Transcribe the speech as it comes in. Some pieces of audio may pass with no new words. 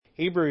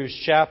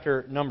Hebrews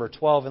chapter number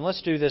 12. And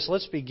let's do this.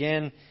 Let's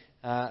begin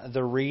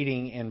the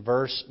reading in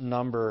verse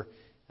number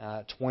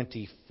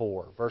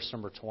 24. Verse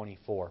number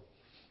 24.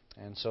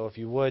 And so if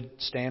you would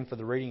stand for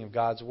the reading of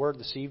God's Word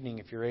this evening,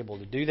 if you're able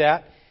to do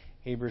that.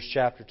 Hebrews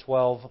chapter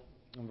 12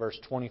 and verse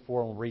 24,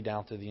 and we'll read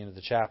down to the end of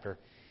the chapter.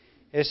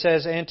 It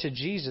says, "And to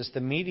Jesus,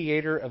 the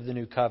mediator of the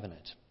new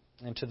covenant,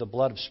 and to the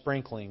blood of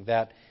sprinkling,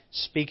 that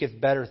speaketh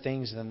better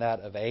things than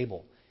that of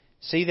Abel.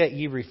 See that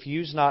ye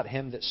refuse not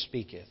him that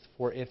speaketh.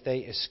 For if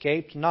they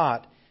escaped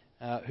not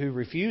who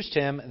refused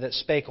him that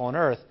spake on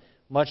earth,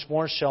 much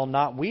more shall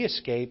not we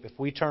escape if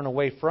we turn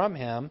away from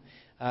him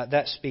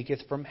that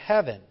speaketh from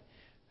heaven,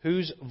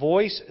 whose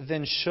voice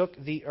then shook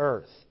the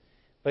earth.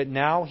 But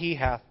now he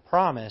hath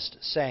promised,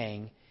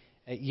 saying,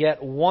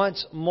 Yet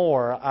once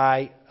more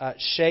I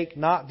shake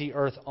not the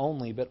earth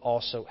only, but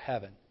also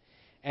heaven.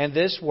 And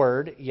this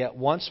word, yet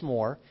once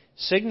more,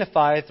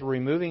 signifieth the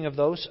removing of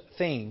those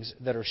things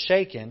that are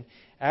shaken,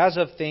 as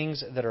of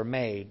things that are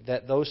made,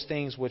 that those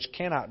things which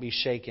cannot be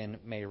shaken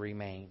may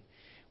remain.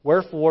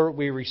 Wherefore,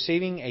 we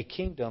receiving a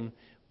kingdom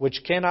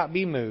which cannot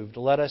be moved,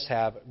 let us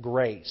have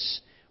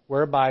grace,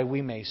 whereby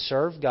we may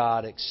serve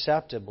God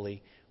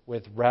acceptably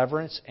with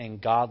reverence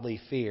and godly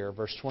fear."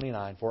 Verse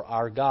 29, "For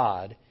our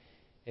God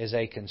is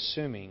a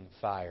consuming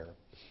fire."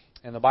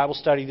 And the Bible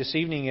study this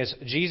evening is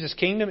Jesus'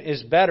 kingdom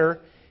is better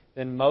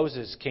than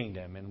Moses'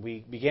 kingdom. And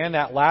we began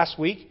that last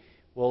week.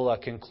 We'll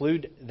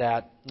conclude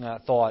that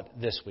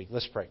thought this week.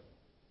 Let's pray.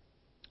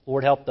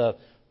 Lord, help the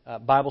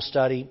Bible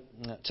study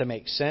to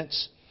make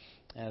sense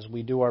as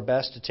we do our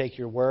best to take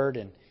your word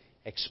and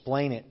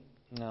explain it.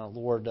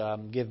 Lord,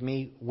 give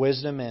me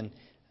wisdom and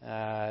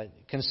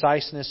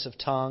conciseness of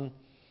tongue.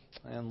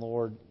 And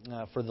Lord,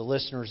 for the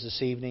listeners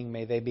this evening,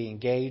 may they be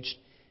engaged.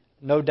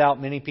 No doubt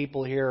many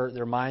people here,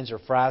 their minds are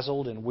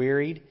frazzled and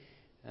wearied.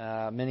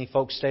 Many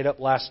folks stayed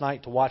up last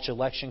night to watch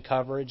election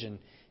coverage and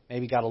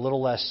maybe got a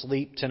little less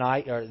sleep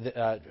tonight, or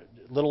a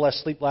little less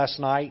sleep last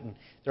night, and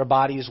their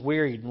body is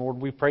wearied. And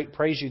Lord, we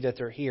praise you that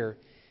they're here.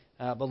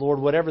 But Lord,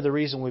 whatever the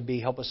reason would be,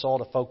 help us all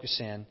to focus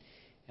in.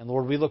 And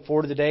Lord, we look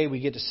forward to the day we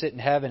get to sit in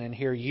heaven and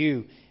hear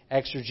you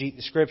exegete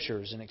the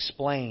Scriptures and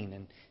explain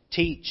and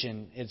teach,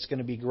 and it's going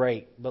to be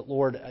great. But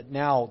Lord,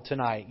 now,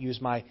 tonight, use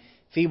my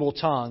feeble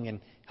tongue and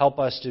help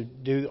us to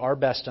do our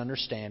best to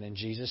understand. In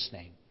Jesus'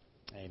 name,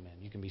 amen.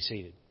 You can be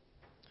seated.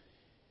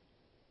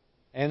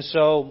 And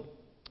so,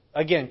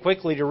 again,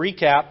 quickly to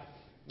recap,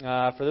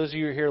 for those of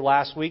you who were here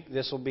last week,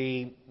 this will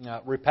be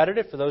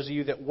repetitive. For those of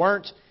you that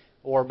weren't,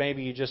 or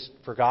maybe you just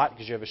forgot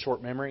because you have a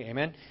short memory,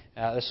 amen,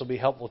 this will be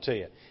helpful to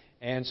you.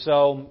 And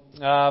so,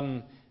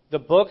 the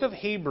book of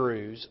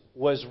Hebrews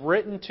was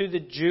written to the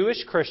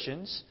Jewish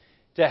Christians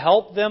to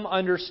help them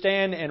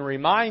understand and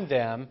remind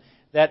them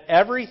that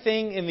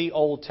everything in the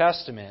Old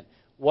Testament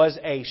was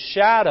a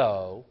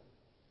shadow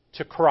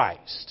to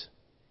Christ.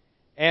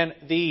 And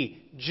the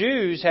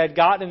Jews had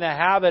gotten in the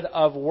habit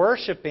of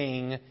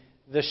worshiping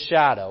the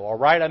shadow. All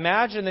right?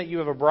 Imagine that you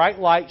have a bright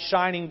light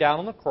shining down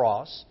on the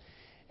cross,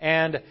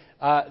 and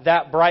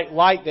that bright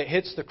light that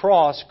hits the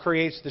cross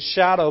creates the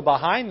shadow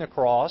behind the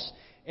cross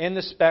in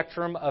the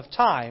spectrum of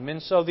time.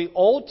 And so the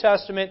Old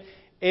Testament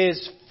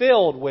is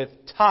filled with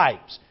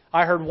types.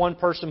 I heard one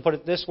person put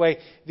it this way: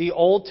 the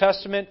Old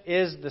Testament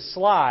is the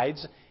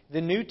slides,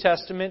 the New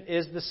Testament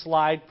is the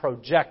slide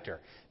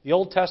projector. The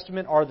Old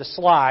Testament are the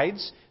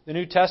slides. The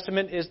New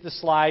Testament is the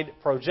slide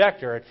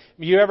projector.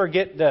 You ever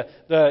get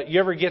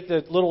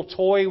the little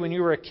toy when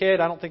you were a kid?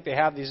 I don't think they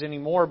have these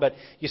anymore, but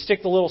you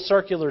stick the little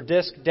circular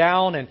disc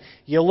down and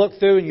you look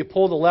through and you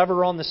pull the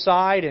lever on the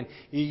side and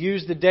you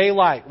use the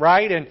daylight,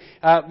 right? And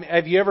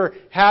have you ever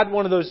had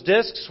one of those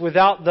discs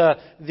without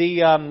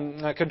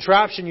the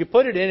contraption you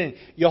put it in, and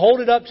you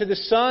hold it up to the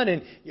sun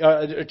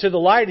and to the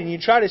light and you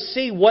try to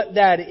see what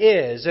that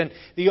is? And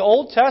the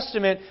Old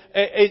Testament,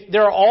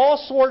 there are all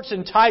sorts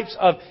and types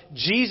of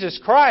Jesus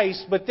Christ.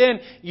 But then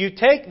you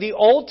take the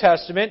Old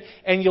Testament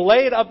and you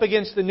lay it up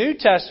against the New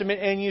Testament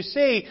and you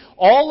see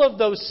all of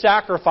those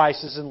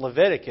sacrifices in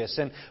Leviticus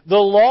and the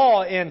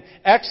law in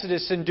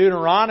Exodus and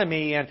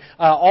Deuteronomy and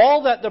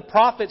all that the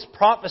prophets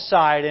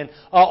prophesied and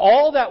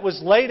all that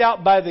was laid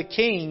out by the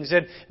kings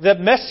and the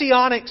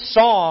messianic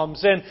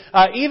psalms and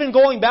even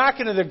going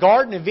back into the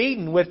Garden of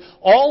Eden with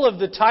all of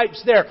the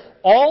types there.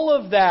 All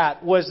of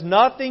that was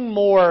nothing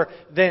more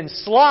than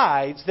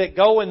slides that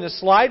go in the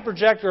slide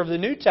projector of the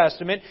New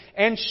Testament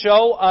and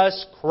show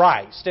us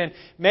Christ. And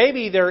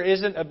maybe there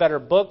isn't a better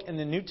book in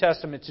the New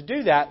Testament to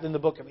do that than the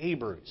book of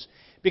Hebrews.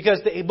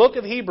 Because the book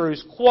of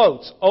Hebrews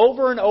quotes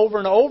over and over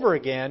and over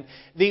again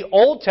the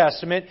Old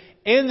Testament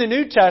in the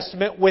New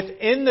Testament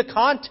within the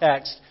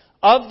context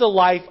of the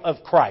life of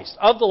Christ.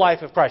 Of the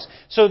life of Christ.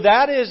 So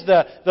that is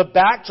the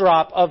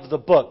backdrop of the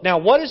book. Now,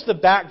 what is the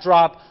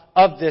backdrop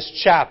of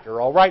this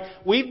chapter. All right,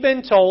 we've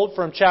been told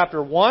from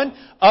chapter 1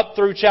 up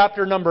through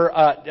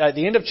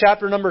the end of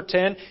chapter number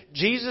 10,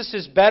 Jesus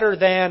is better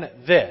than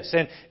this,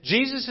 and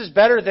Jesus is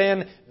better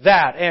than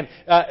that, and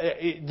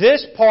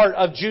this part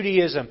of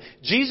Judaism,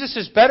 Jesus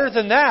is better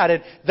than that,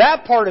 and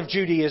that part of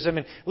Judaism.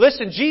 And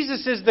listen,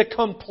 Jesus is the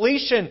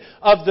completion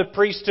of the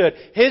priesthood.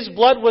 His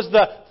blood was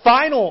the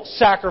final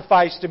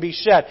sacrifice to be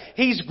shed.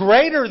 He's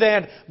greater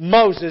than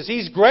Moses.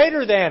 He's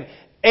greater than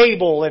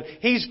Abel, and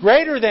He's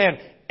greater than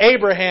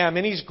Abraham,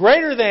 and He's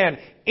greater than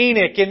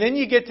Enoch. And then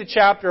you get to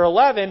chapter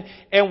 11,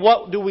 and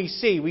what do we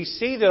see? We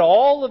see that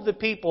all of the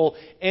people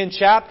in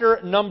chapter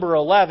number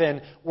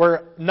 11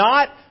 were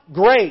not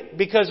great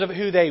because of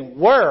who they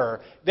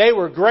were. They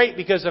were great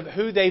because of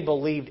who they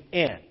believed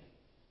in.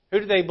 Who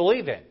did they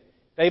believe in?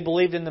 They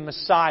believed in the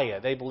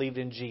Messiah. They believed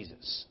in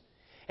Jesus.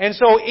 And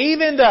so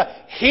even the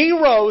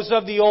heroes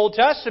of the Old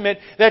Testament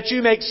that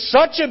you make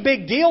such a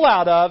big deal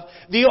out of,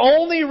 the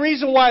only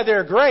reason why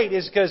they're great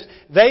is because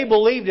they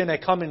believed in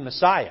a coming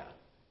Messiah.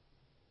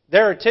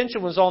 Their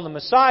attention was on the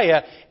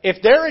Messiah.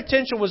 If their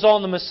attention was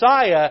on the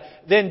Messiah,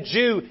 then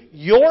Jew,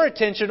 your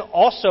attention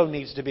also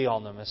needs to be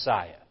on the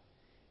Messiah.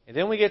 And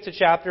then we get to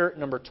chapter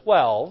number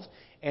 12,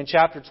 and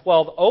chapter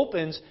 12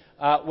 opens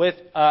with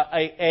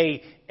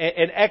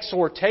an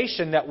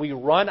exhortation that we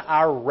run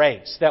our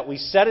race, that we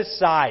set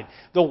aside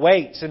the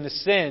weights and the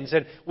sins,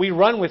 and we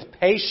run with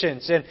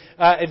patience. And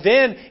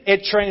then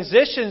it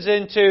transitions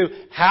into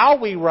how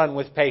we run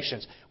with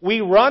patience.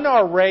 We run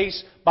our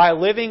race by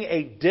living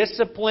a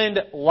disciplined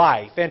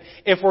life. And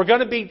if we're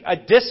going to be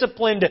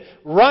disciplined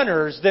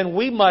runners, then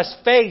we must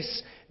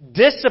face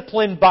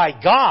discipline by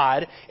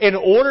God in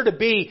order to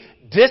be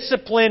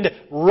disciplined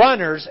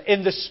runners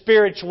in the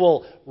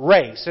spiritual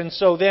race. And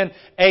so then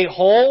a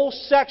whole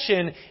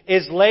section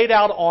is laid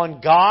out on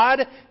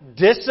God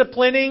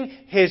disciplining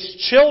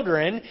His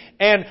children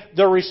and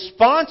the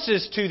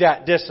responses to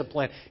that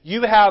discipline.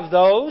 You have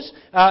those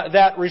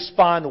that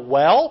respond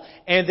well,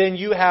 and then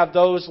you have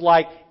those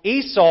like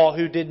Esau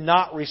who did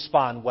not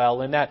respond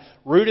well, and that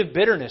root of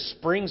bitterness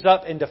springs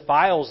up and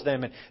defiles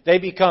them, and they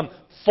become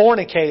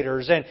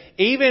fornicators. And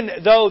even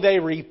though they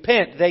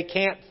repent, they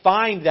can't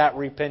find that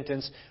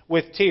repentance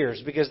with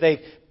tears because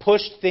they've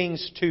pushed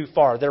things too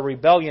far. Their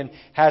rebellion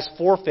has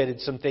forfeited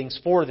some things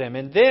for them.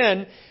 And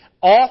then,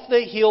 off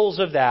the heels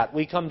of that,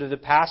 we come to the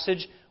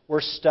passage we're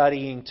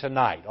studying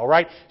tonight. All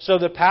right? So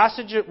the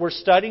passage that we're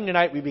studying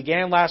tonight, we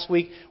began last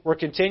week, we're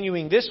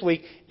continuing this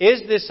week,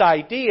 is this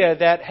idea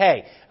that,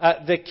 hey,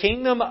 the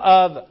kingdom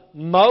of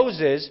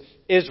Moses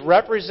is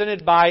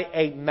represented by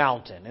a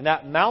mountain. And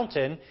that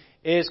mountain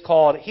is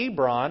called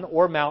Hebron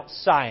or Mount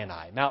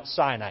Sinai. Mount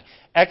Sinai.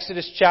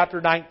 Exodus chapter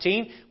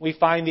 19, we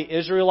find the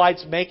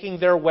Israelites making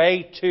their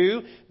way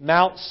to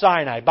Mount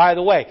Sinai. By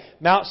the way,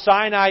 Mount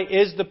Sinai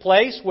is the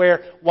place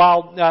where,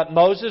 while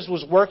Moses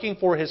was working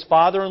for his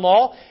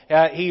father-in-law,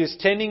 he was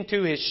tending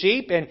to his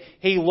sheep, and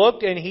he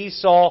looked and he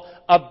saw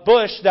a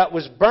bush that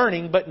was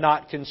burning but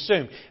not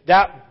consumed.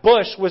 That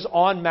bush was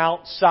on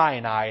Mount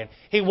Sinai. And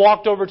he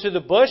walked over to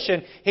the bush,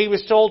 and he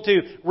was told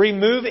to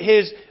remove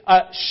his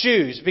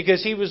shoes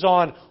because he was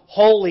on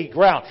holy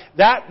ground.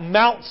 That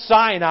Mount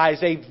Sinai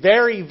is a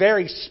very,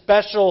 very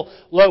special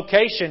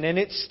location, and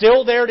it's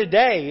still there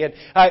today. And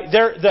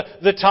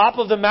the top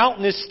of the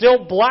mountain is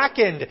still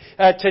blackened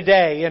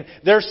today, and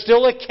there's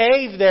still a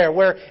cave there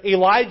where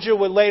Elijah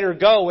would later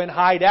go and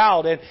hide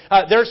out. And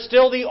there's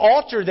still the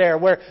altar there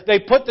where they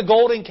put the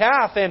golden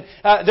calf, and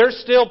there's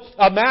still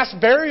a mass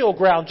burial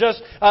ground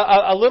just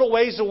a little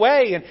ways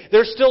away, and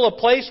there's still a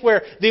place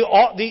where the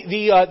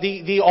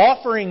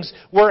offerings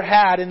were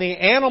had and the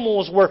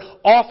animals were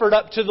offered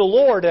up to the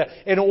Lord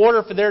in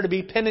order for there to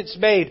be penance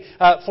made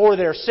for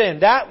their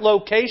sin. That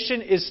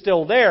location is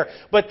still there,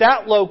 but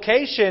that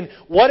location,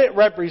 what it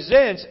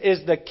represents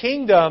is the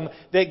kingdom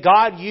that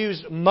God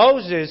used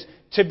Moses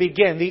to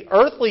begin. The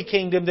earthly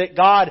kingdom that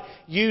God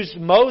used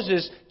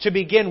Moses to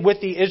begin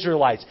with the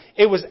Israelites.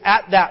 It was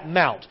at that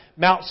Mount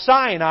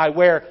Sinai,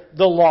 where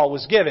the law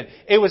was given.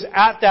 It was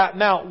at that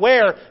mount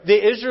where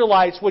the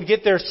Israelites would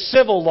get their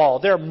civil law,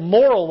 their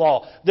moral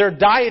law, their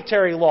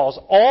dietary laws.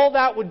 All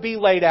that would be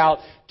laid out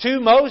to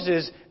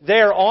Moses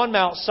there on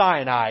Mount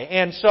Sinai.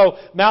 And so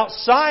Mount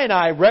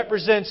Sinai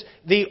represents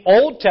the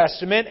Old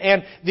Testament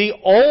and the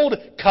Old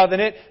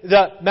Covenant.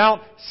 The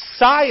Mount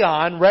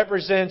Sion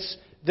represents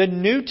the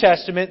New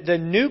Testament, the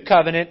New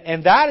Covenant,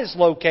 and that is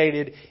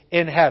located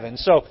in heaven.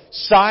 So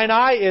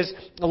Sinai is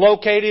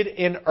located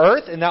in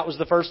earth, and that was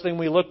the first thing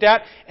we looked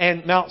at.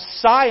 And Mount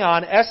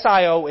Sion,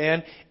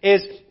 S-I-O-N,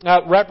 is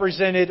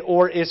represented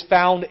or is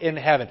found in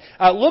heaven.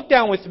 Look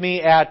down with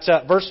me at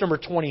verse number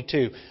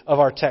 22 of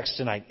our text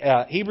tonight.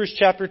 Hebrews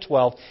chapter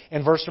 12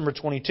 and verse number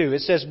 22. It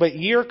says, "But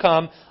ye are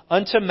come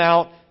unto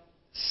Mount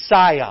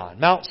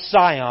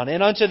Sion,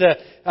 and unto the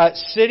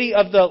city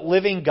of the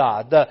living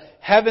God, the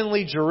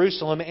heavenly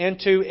Jerusalem, and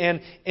to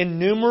an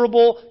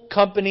innumerable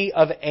company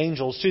of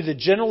angels, to the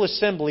general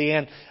assembly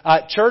and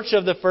church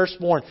of the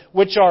firstborn,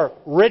 which are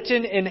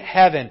written in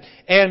heaven,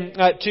 and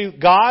to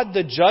God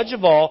the judge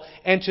of all,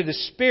 and to the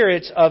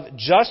spirits of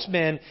just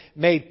men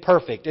made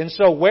perfect. And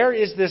so where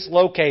is this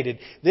located?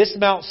 This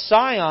Mount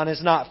Sion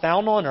is not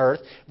found on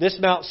earth. This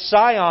Mount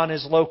Sion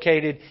is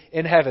located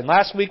in heaven.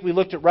 Last week we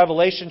looked at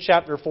Revelation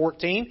chapter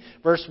 14,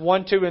 verse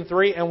 1, 2, and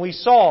 3, and we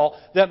saw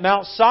that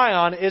Mount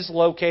Sion is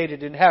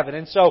located in heaven.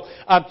 And so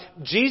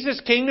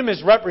Jesus' kingdom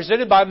is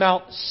represented by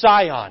Mount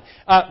Sion.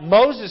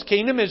 Moses'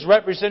 kingdom is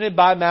represented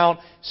by Mount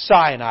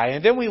Sinai.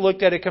 And then we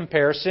looked at a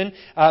comparison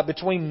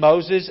between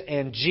Moses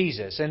and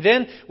Jesus. And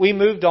then we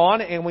moved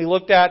on and we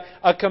looked at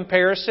a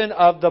comparison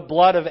of the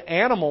blood of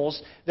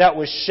animals that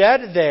was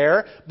shed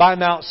there by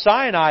Mount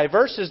Sinai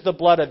versus the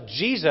blood of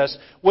Jesus,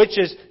 which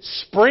is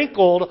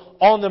sprinkled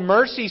on the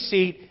mercy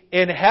seat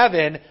in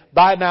heaven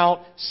by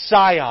Mount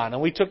Sion.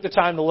 And we took the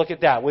time to look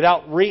at that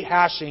without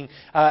rehashing,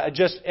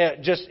 just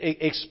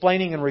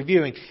explaining and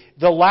reviewing.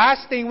 The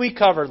last thing we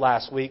covered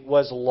last week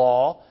was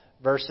law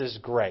versus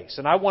grace.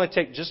 And I want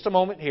to take just a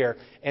moment here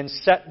and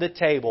set the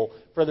table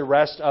for the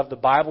rest of the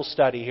Bible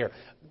study here.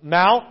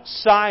 Mount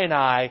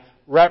Sinai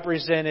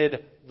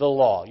represented the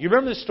law. You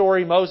remember the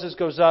story? Moses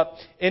goes up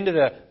into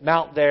the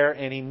mount there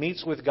and he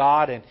meets with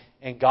God,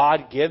 and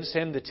God gives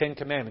him the Ten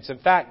Commandments. In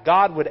fact,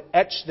 God would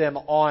etch them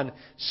on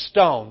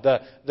stone.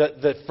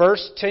 The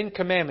first 10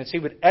 Commandments, He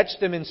would etch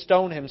them in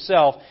stone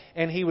Himself,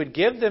 and He would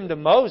give them to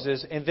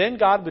Moses, and then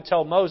God would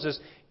tell Moses,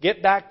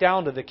 get back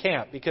down to the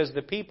camp because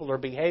the people are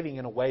behaving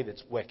in a way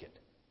that's wicked.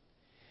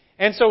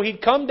 And so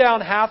he'd come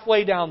down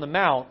halfway down the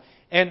mount,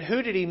 and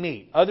who did he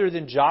meet other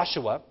than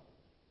Joshua?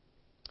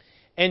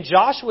 And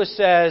Joshua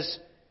says,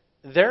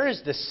 there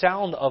is the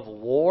sound of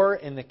war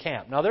in the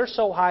camp. Now they're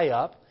so high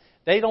up,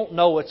 they don't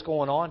know what's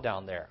going on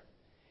down there.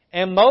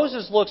 And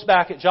Moses looks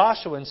back at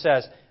Joshua and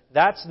says,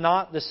 that's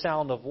not the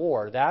sound of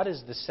war. That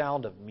is the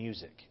sound of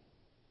music.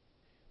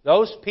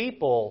 Those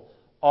people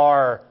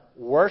are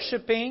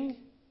worshiping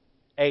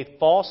a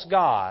false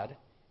god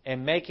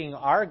and making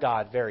our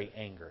God very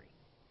angry.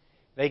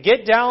 They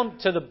get down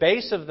to the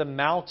base of the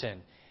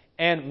mountain,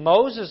 and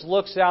Moses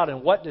looks out,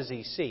 and what does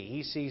he see?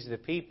 He sees the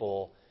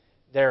people,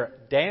 they're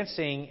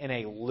dancing in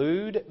a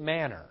lewd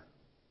manner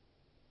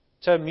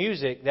to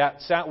music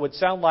that would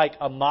sound like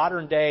a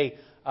modern day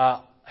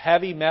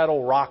heavy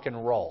metal rock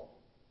and roll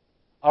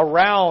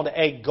around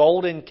a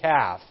golden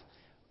calf.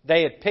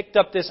 They had picked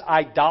up this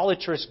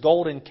idolatrous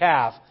golden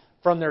calf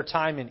from their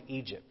time in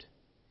Egypt.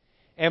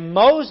 And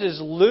Moses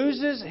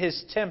loses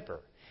his temper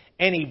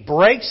and he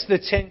breaks the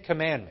 10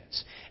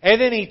 Commandments. And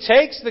then he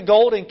takes the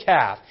golden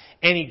calf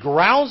and he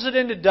grounds it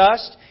into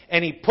dust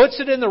and he puts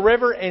it in the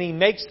river and he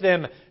makes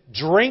them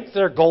drink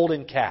their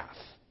golden calf.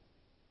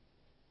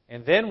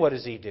 And then what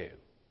does he do?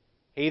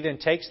 He then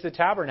takes the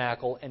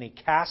tabernacle and he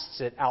casts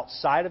it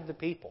outside of the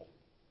people.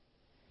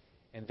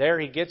 And there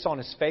he gets on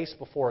his face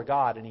before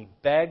God and he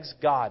begs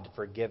God to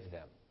forgive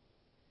them.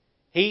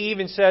 He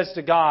even says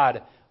to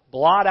God,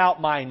 blot out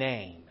my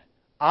name.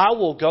 I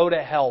will go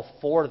to hell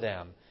for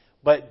them,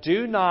 but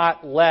do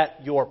not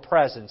let your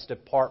presence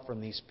depart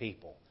from these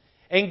people.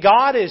 And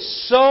God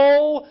is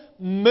so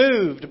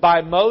moved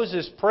by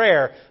Moses'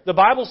 prayer, the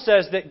Bible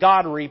says that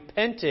God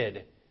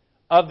repented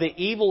of the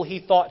evil he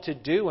thought to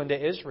do unto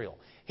Israel.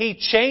 He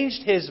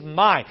changed his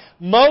mind.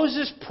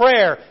 Moses'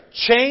 prayer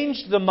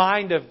changed the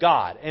mind of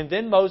God. And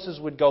then Moses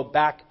would go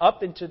back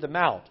up into the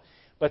mount.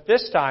 But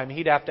this time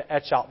he'd have to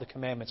etch out the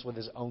commandments with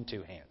his own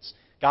 2 hands.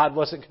 God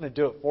wasn't going to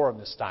do it for him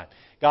this time.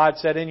 God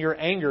said, in your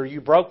anger, you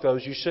broke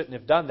those. You shouldn't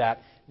have done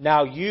that.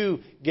 Now you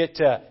get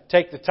to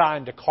take the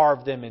time to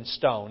carve them in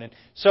stone. And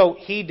so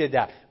he did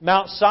that.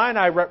 Mount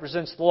Sinai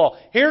represents the law.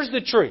 Here's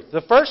the truth.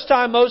 The first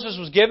time Moses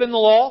was given the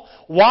law,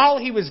 while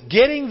he was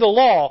getting the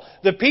law,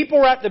 the people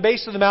were at the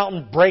base of the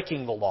mountain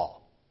breaking the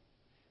law.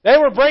 They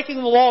were breaking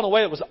the law in a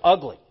way that was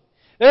ugly.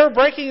 They were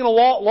breaking the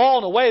law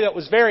in a way that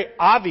was very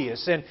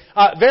obvious and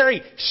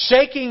very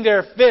shaking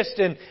their fist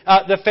in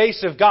the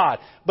face of God.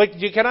 But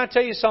can I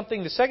tell you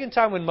something? The second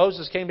time when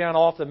Moses came down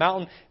off the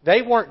mountain,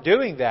 they weren't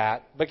doing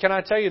that. But can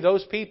I tell you,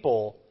 those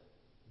people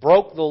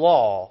broke the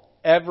law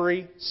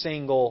every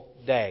single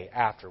day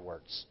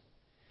afterwards.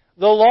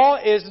 The law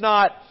is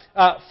not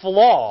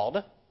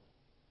flawed.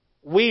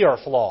 We are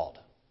flawed.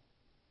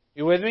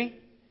 You with me?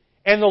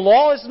 And the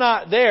law is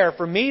not there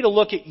for me to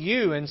look at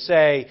you and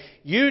say,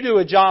 you do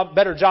a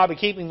better job of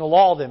keeping the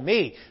law than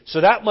me, so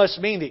that must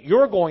mean that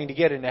you're going to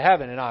get into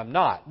heaven and I'm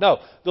not. No,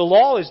 the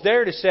law is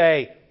there to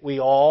say,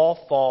 we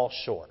all fall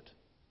short.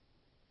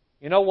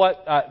 You know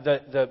what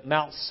the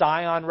Mount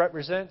Sion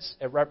represents?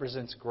 It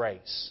represents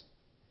grace.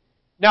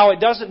 Now,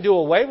 it doesn't do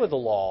away with the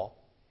law.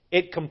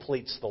 It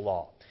completes the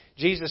law.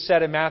 Jesus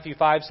said in Matthew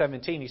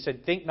 5:17, He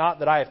said, think not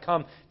that I have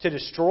come to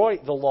destroy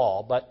the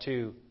law, but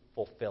to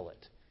fulfill it.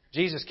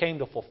 Jesus came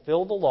to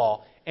fulfill the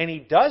law, and He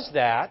does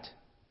that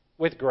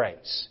with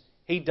grace.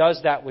 He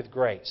does that with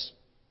grace.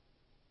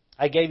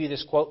 I gave you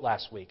this quote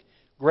last week.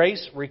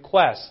 Grace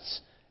requests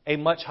a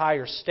much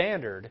higher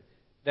standard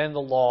than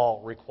the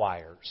law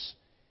requires.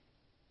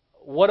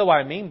 What do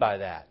I mean by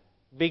that?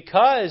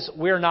 Because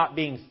we're not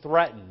being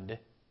threatened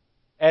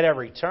at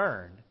every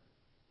turn,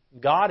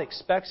 God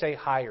expects a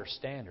higher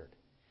standard.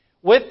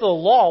 With the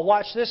law,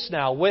 watch this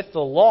now, with the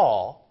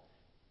law,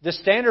 the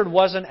standard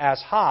wasn't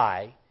as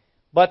high,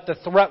 but the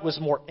threat was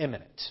more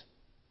imminent.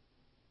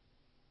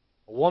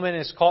 A woman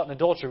is caught in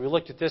adultery. We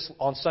looked at this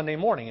on Sunday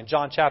morning in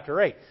John chapter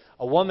 8.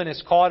 A woman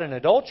is caught in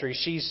adultery.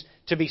 She's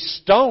to be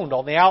stoned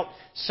on the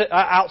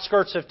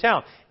outskirts of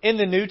town. In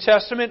the New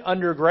Testament,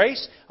 under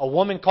grace, a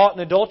woman caught in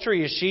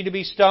adultery, is she to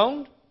be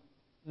stoned?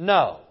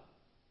 No.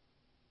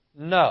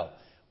 No.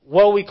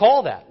 What do we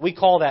call that? We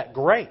call that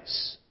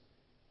grace.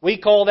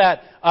 We call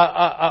that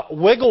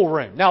wiggle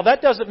room. Now,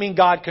 that doesn't mean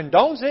God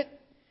condones it,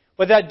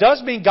 but that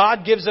does mean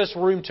God gives us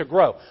room to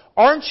grow.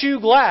 Aren't you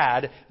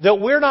glad that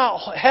we're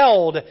not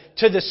held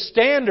to the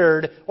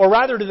standard, or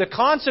rather to the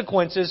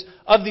consequences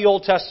of the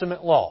Old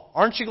Testament law?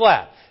 Aren't you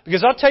glad?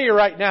 Because I'll tell you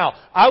right now,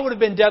 I would have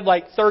been dead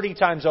like 30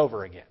 times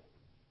over again.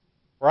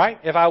 Right?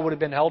 If I would have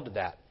been held to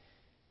that.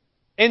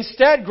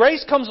 Instead,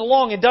 grace comes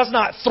along and does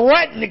not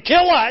threaten to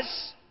kill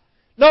us.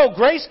 No,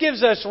 grace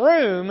gives us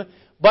room,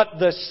 but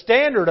the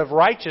standard of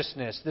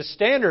righteousness, the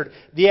standard,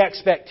 the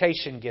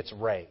expectation gets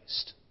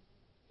raised.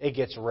 It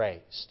gets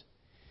raised.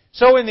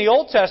 So in the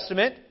Old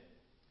Testament,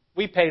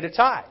 we paid a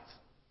tithe.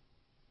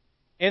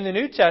 In the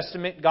New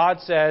Testament, God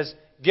says,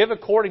 give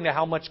according to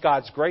how much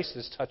God's grace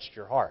has touched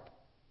your heart.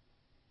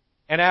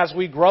 And as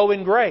we grow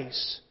in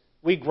grace,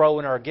 we grow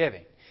in our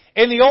giving.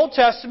 In the Old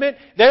Testament,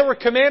 they were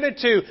commanded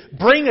to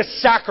bring a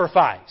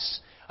sacrifice.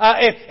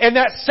 And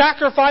that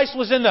sacrifice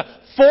was in the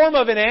form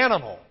of an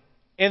animal.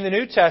 In the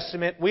New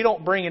Testament, we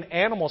don't bring an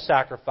animal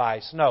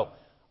sacrifice. No,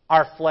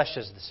 our flesh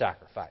is the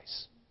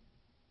sacrifice.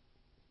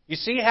 You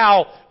see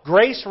how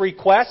grace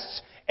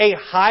requests a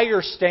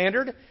higher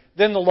standard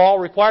than the law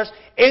requires?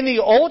 In the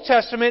Old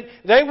Testament,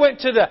 they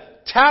went to the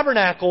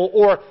tabernacle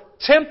or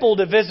temple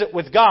to visit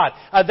with God.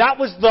 That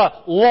was the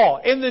law.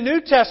 In the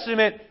New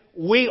Testament,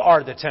 we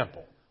are the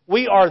temple.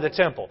 We are the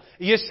temple.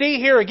 You see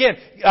here again,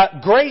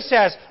 grace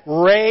has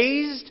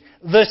raised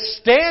the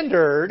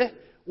standard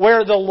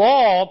where the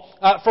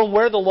law, from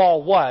where the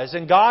law was.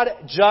 And God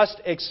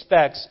just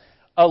expects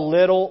a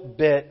little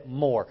bit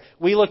more.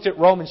 We looked at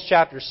Romans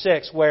chapter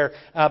 6 where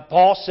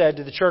Paul said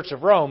to the church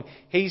of Rome,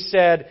 he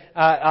said,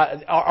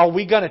 are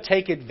we going to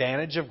take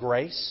advantage of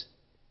grace?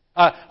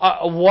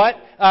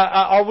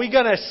 Are we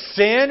going to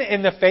sin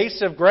in the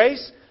face of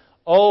grace?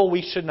 Oh,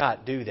 we should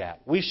not do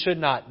that. We should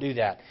not do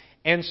that.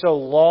 And so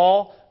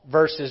law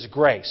versus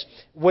grace.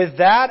 With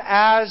that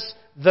as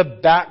the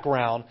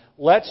background,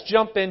 let's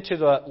jump into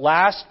the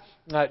last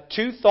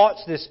two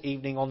thoughts this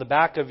evening on the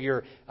back of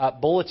your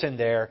bulletin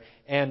there.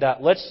 And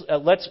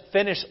let's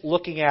finish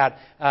looking at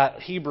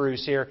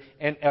Hebrews here,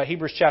 and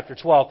Hebrews chapter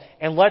 12.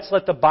 And let's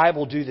let the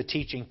Bible do the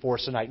teaching for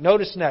us tonight.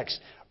 Notice next,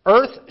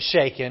 earth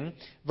shaken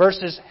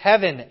versus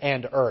heaven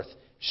and earth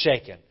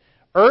shaken.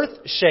 Earth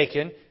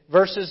shaken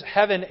versus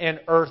heaven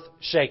and earth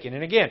shaken.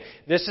 And again,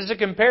 this is a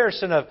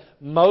comparison of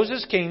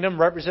Moses' kingdom,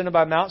 represented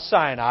by Mount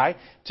Sinai,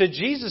 to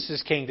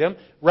Jesus' kingdom,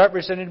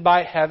 represented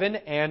by heaven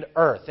and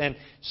earth. And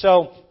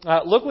so,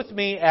 look with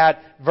me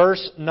at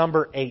verse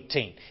number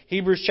 18.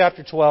 Hebrews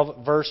chapter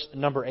 12, verse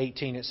number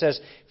 18. It says,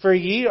 "For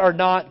ye are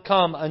not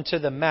come unto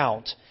the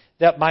mount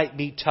that might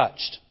be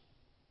touched,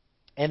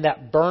 and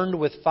that burned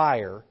with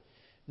fire,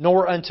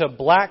 nor unto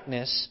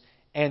blackness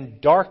and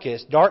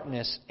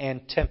darkness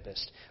and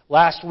tempest."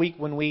 Last week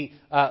when we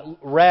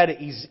read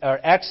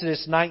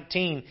Exodus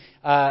 19,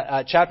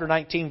 chapter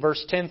 19,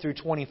 verse 10 through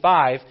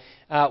 25,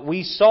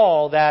 we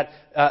saw that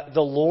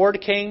the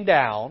Lord came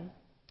down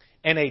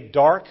in a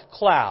dark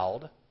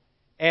cloud,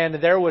 and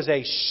there was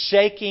a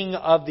shaking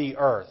of the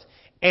earth,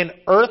 an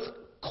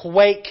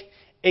earthquake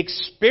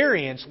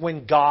experience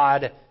when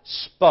God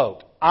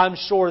spoke. I'm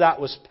sure that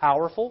was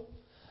powerful.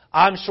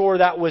 I'm sure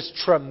that was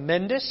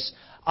tremendous.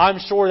 I'm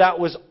sure that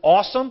was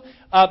awesome.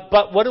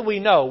 But what do we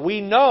know? We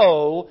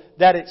know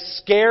that it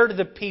scared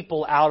the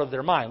people out of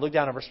their mind. Look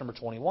down at verse number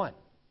 21.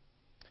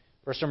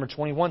 Verse number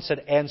 21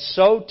 said, "And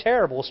so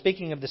terrible,"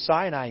 speaking of the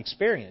Sinai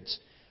experience,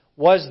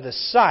 "was the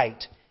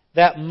sight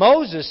that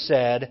Moses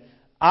said,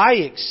 I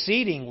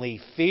exceedingly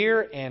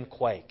fear and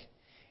quake."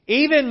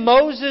 Even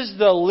Moses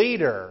the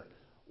leader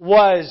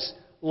was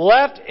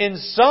left in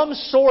some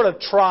sort of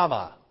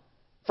trauma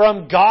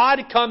from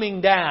God coming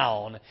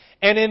down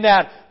and in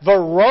that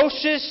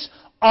ferocious,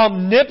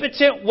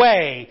 omnipotent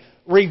way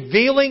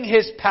revealing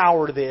His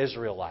power to the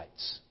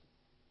Israelites.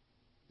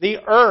 The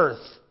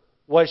earth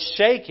was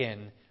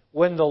shaken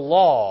when the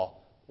law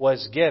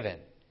was given.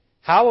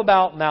 How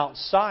about Mount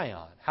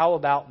Zion? How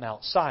about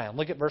Mount Zion?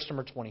 Look at verse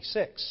number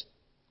 26.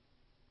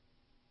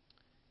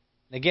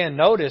 Again,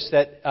 notice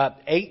that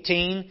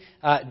 18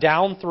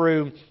 down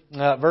through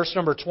verse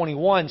number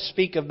 21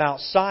 speak of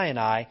Mount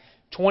Sinai.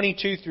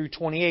 22 through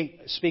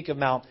 28 speak of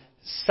Mount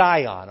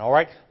Sion. All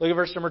right? Look at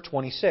verse number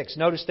 26.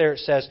 Notice there it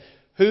says,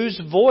 "Whose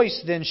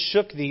voice then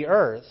shook the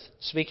earth,"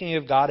 speaking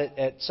of God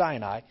at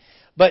Sinai,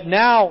 But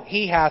now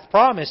He hath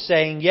promised,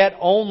 saying, yet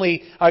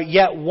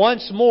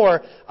once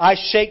more I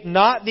shake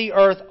not the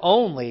earth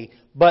only,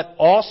 but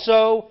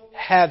also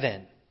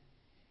heaven.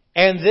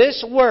 And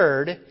this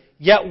word,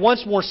 yet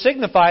once more,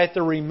 signifieth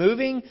the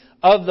removing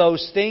of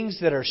those things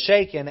that are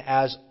shaken,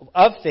 as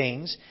of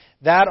things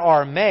that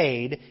are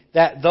made,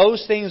 that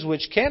those things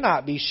which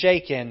cannot be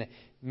shaken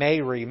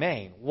may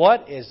remain.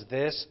 What is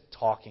this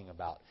talking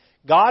about?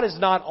 God is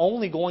not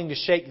only going to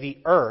shake the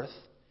earth,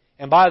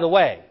 and by the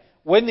way,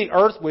 when the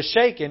earth was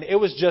shaken, it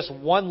was just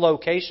one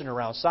location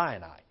around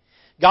Sinai.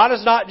 God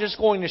is not just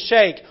going to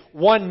shake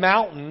one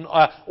mountain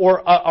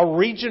or a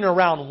region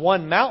around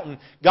one mountain.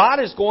 God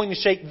is going to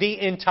shake the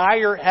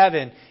entire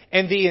heaven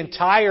and the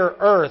entire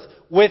earth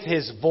with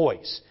His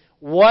voice.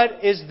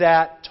 What is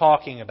that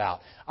talking about?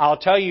 I'll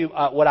tell you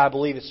what I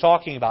believe it's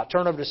talking about.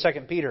 Turn over to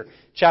 2 Peter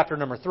chapter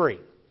number 3.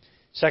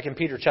 2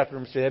 Peter chapter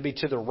number 3. That'd be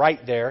to the right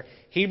there.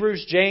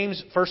 Hebrews,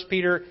 James, 1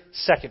 Peter,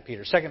 2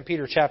 Peter. 2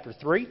 Peter chapter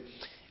 3.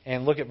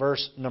 And look at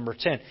verse number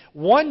 10.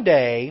 One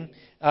day,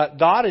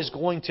 God is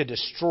going to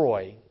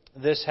destroy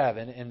this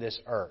heaven and this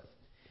earth.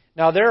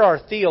 Now, there are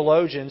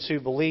theologians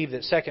who believe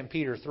that 2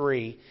 Peter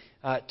 3,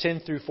 10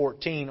 through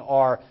 14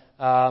 are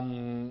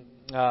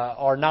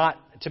not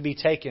to be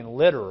taken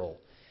literal.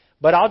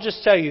 But I'll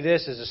just tell you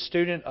this, as a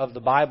student of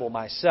the Bible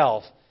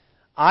myself,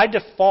 I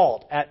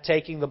default at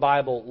taking the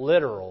Bible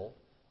literal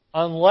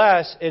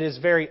unless it is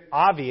very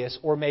obvious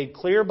or made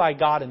clear by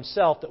God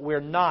Himself that we're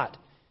not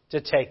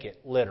to take it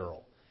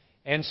literal.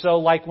 And so,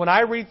 like when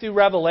I read through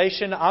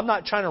Revelation, I'm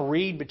not trying to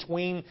read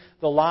between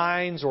the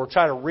lines or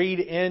try to read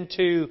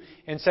into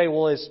and say,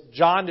 well, is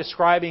John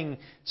describing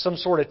some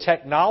sort of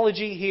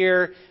technology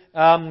here?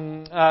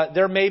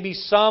 There may be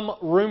some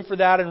room for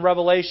that in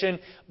Revelation.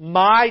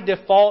 My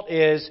default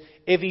is,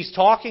 if he's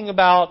talking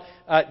about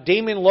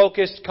demon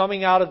locusts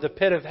coming out of the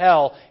pit of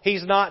hell,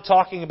 he's not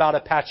talking about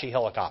Apache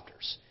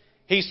helicopters.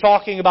 He's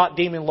talking about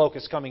demon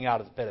locusts coming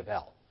out of the pit of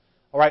hell.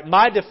 All right,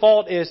 my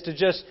default is to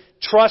just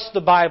trust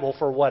the Bible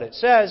for what it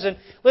says. And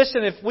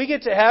listen, if we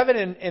get to heaven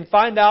and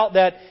find out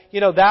that,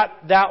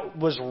 that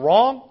was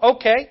wrong,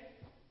 okay.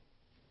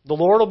 The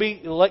Lord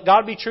let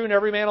God be true and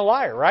every man a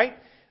liar, right?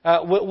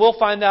 We'll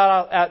find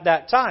out at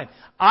that time.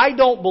 I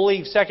don't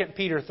believe 2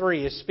 Peter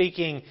 3 is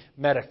speaking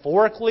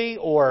metaphorically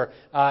or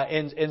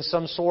in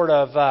some sort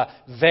of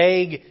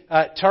vague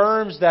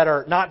terms that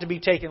are not to be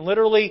taken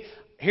literally.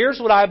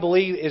 Here's what I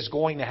believe is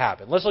going to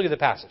happen. Let's look at the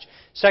passage.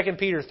 2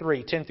 Peter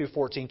 3, 10 through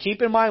 14.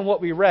 Keep in mind what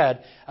we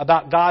read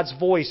about God's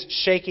voice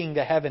shaking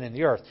the heaven and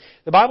the earth.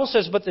 The Bible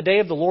says, but the day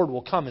of the Lord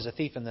will come as a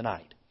thief in the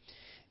night,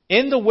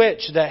 in the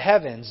which the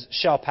heavens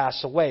shall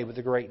pass away with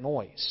a great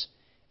noise,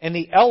 and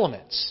the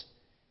elements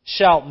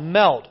shall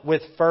melt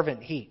with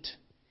fervent heat.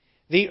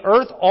 The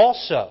earth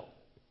also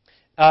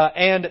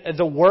and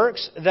the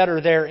works that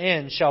are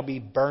therein shall be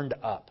burned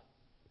up.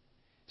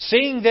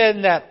 Seeing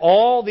then that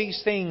all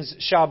these things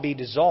shall be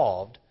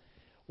dissolved,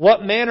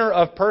 what manner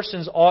of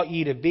persons ought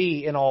ye to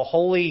be in all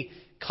holy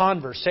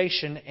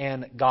conversation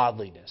and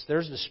godliness?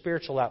 There's the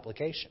spiritual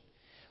application.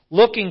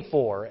 Looking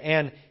for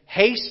and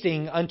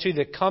hasting unto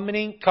the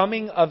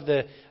coming of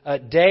the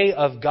day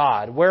of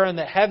God, wherein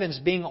the heavens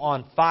being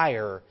on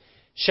fire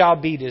shall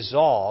be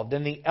dissolved,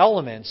 and the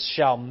elements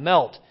shall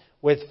melt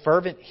with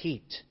fervent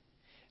heat.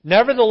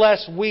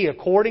 Nevertheless, we,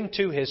 according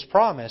to His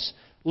promise,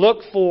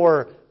 look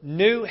for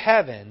new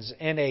heavens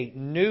and a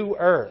new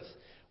earth,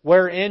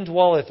 wherein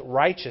dwelleth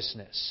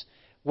righteousness.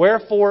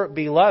 Wherefore,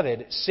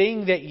 beloved,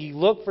 seeing that ye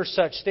look for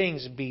such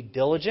things, be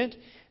diligent,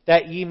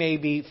 that ye may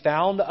be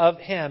found of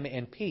Him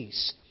in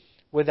peace,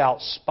 without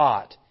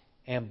spot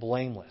and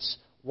blameless.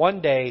 One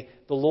day,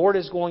 the Lord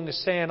is going to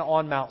stand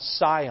on Mount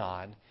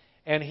Sion,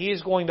 and He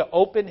is going to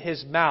open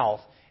His mouth,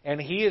 and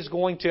He is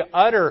going to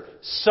utter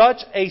such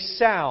a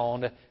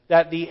sound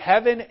that the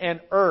heaven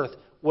and earth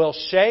will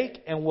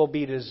shake and will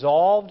be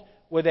dissolved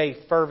with a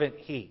fervent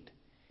heat.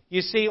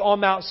 You see, on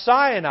Mount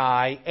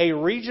Sinai, a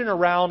region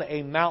around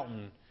a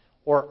mountain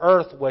or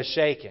earth was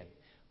shaken.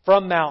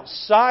 From Mount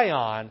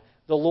Sion,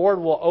 the Lord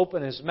will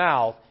open His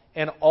mouth,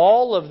 and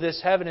all of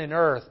this heaven and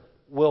earth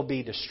will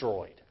be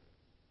destroyed.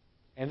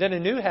 And then a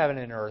new heaven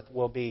and earth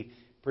will be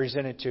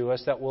presented to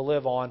us that will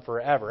live on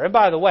forever. And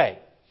by the way,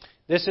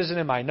 this isn't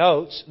in my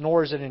notes,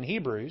 nor is it in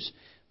Hebrews,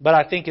 but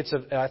I think it's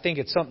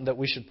something that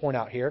we should point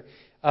out here.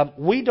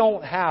 We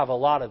don't have a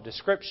lot of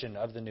description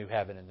of the new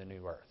heaven and the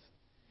new earth.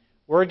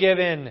 We're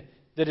given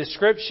the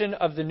description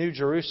of the New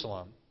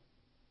Jerusalem,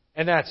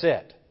 and that's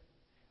it.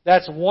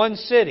 That's one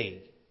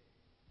city.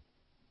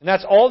 And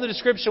that's all the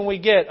description we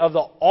get of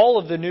all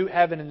of the new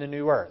heaven and the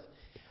new earth.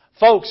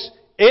 Folks,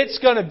 it's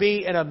going to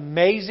be an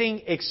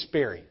amazing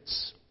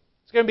experience.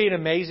 It's going to be an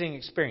amazing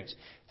experience.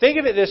 Think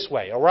of it this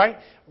way, all right?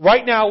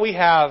 Right now we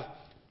have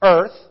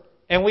earth,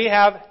 and we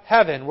have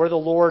heaven where the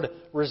Lord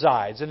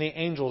resides and the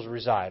angels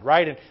reside,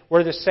 right? And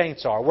where the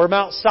saints are, where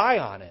Mount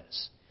Sion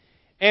is.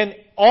 And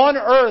on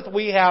earth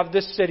we have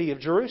the city of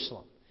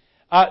Jerusalem.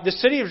 The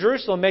city of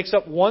Jerusalem makes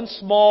up one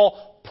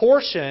small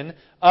portion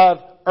of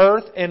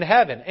earth and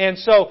heaven. And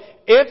so,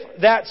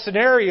 if that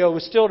scenario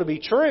was still to be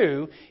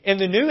true, in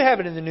the new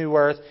heaven and the new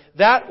earth,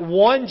 that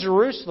one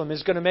Jerusalem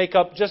is going to make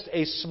up just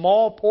a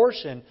small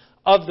portion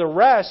of the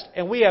rest,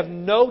 and we have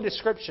no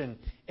description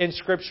in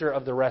Scripture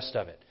of the rest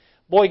of it.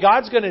 Boy,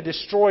 God's going to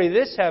destroy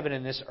this heaven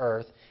and this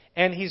earth,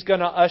 and He's going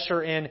to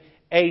usher in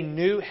a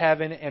new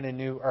heaven and a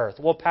new earth.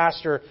 Well,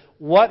 Pastor,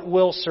 what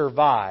will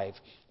survive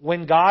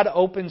when God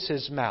opens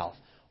His mouth?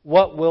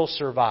 What will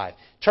survive?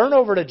 Turn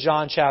over to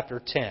John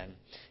chapter 10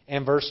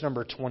 and verse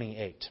number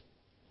 28.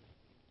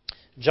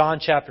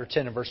 John chapter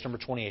 10 and verse number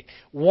 28.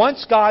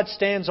 Once God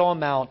stands on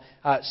Mount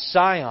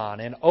Sion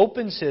and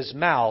opens His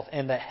mouth,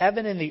 and the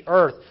heaven and the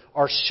earth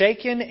are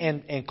shaken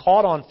and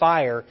caught on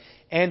fire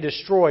and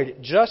destroyed,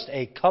 just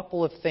a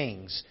couple of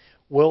things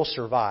will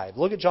survive.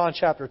 Look at John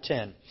chapter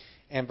 10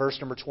 and verse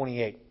number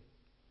 28.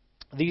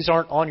 These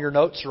aren't on your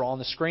notes or on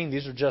the screen.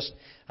 These are just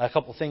a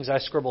couple of things I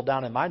scribbled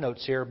down in my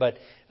notes here. But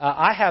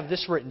I have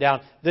this written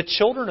down. The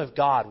children of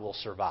God will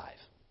survive.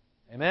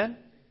 Amen?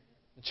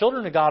 The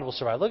children of God will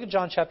survive. Look at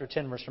John chapter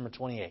 10, verse number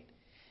 28.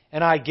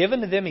 And I have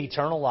given to them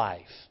eternal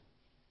life,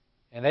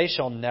 and they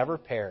shall never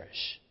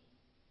perish.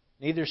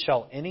 Neither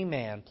shall any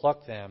man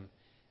pluck them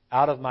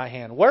out of my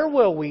hand. Where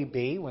will we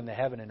be when the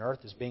heaven and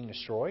earth is being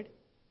destroyed?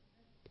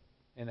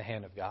 In the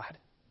hand of God.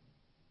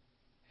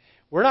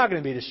 We're not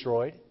going to be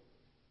destroyed.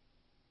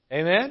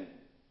 Amen?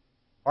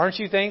 Aren't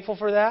you thankful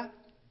for that?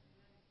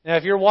 Now,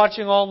 if you're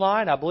watching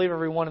online, I believe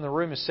everyone in the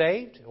room is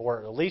saved,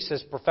 or at least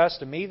has professed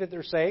to me that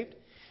they're saved.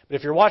 But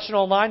if you're watching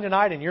online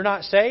tonight and you're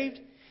not saved,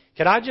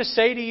 can I just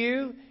say to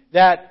you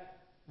that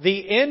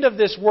the end of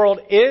this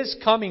world is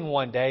coming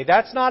one day.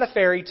 That's not a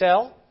fairy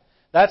tale.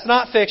 That's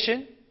not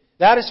fiction.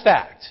 That is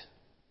fact.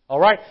 All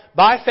right?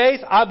 By faith,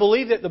 I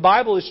believe that the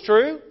Bible is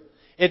true.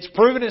 It's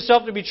proven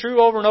itself to be true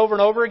over and over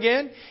and over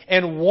again.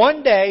 And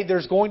one day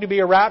there's going to be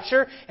a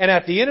rapture. And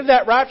at the end of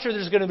that rapture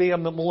there's going to be a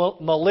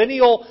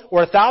millennial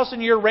or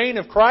 1,000-year reign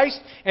of Christ.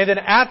 And then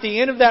at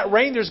the end of that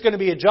reign there's going to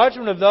be a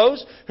judgment of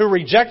those who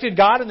rejected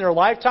God in their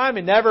lifetime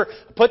and never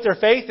put their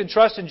faith and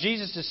trust in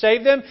Jesus to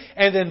save them.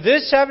 And then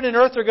this heaven and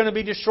earth are going to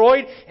be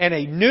destroyed. And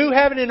a new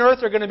heaven and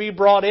earth are going to be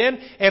brought in.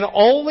 And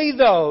only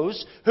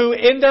those who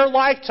in their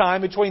lifetime,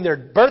 between their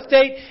birth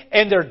date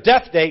and their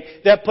death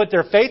date, that put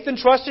their faith and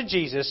trust in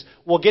Jesus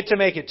will get to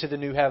make it to the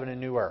new heaven and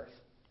new earth.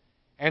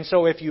 And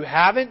so if you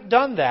haven't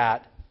done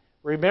that,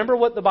 remember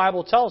what the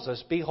Bible tells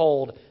us.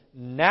 Behold,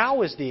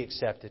 now is the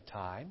accepted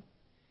time.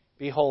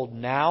 Behold,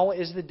 now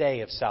is the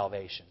day of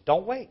salvation.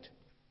 Don't wait.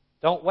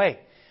 Don't wait.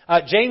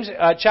 James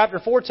chapter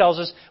 4 tells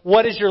us,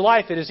 what is your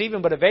life? It is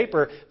even but a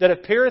vapor that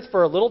appeareth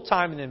for a little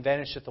time and then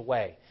vanisheth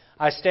away.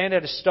 I stand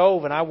at a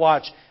stove and I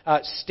watch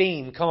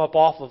steam come up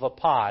off of a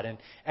pot. And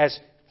as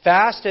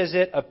fast as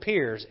it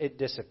appears, it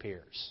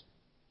disappears.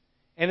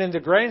 And in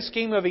the grand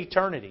scheme of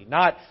eternity,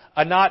 not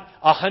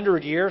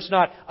 100 years,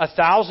 not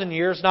 1,000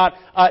 years, not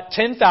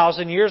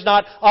 10,000 years,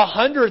 not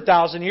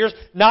 100,000 years,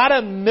 not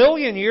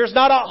 1,000,000 years,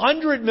 not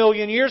 100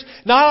 million years,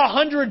 not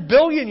 100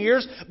 billion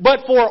years,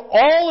 but for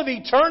all of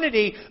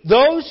eternity,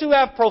 those who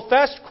have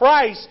professed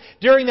Christ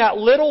during that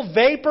little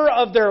vapor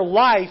of their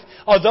life,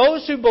 are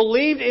those who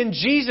believed in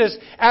Jesus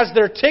as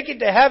their ticket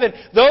to heaven,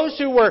 those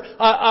who were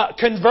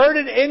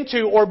converted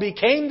into or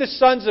became the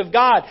sons of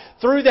God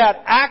through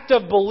that act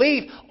of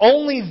belief,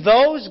 only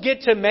those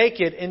get to make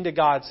it into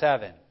God's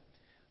heaven.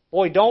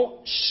 Boy,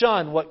 don't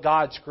shun what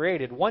God's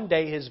created. One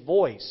day His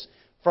voice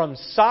from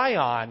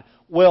Sion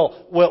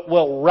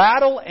will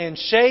rattle and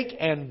shake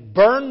and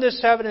burn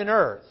this heaven and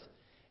earth.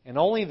 And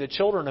only the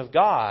children of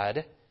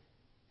God,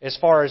 as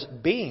far as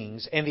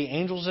beings, and the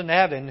angels in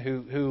heaven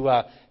who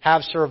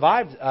have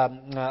survived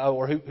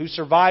or who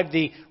survived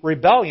the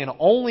rebellion,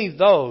 only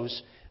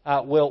those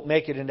will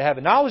make it into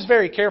heaven. Now, I was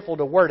very careful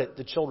to word it,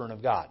 the children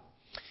of God.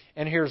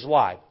 And here's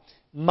why.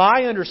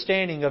 My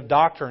understanding of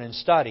doctrine and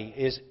study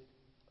is,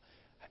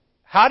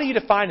 how do you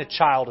define a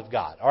child of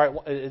God? All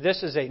right,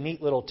 this is a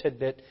neat little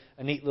tidbit,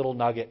 a neat little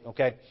nugget,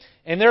 okay?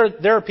 And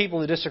there are people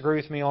that disagree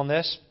with me on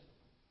this.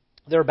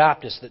 There are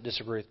Baptists that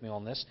disagree with me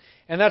on this,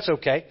 and that's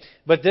okay.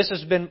 But this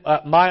has been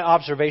my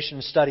observation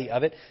and study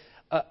of it.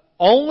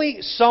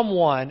 Only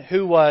someone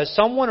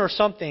or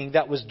something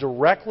that was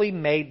directly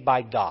made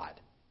by God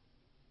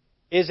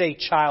is a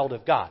child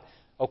of God.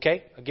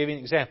 Okay? I'll give you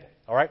an example.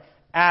 All right?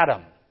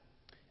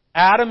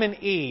 Adam and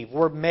Eve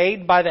were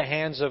made by the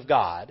hands of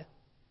God.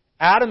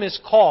 Adam is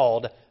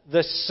called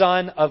the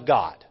Son of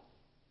God.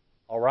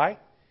 All right?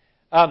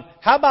 How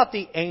about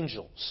the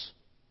angels?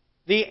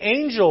 The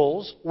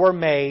angels were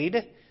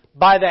made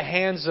by the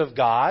hands of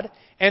God,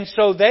 and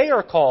so they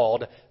are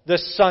called the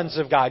sons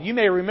of God. You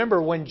may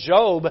remember when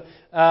Job,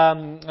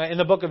 in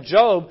the book of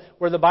Job,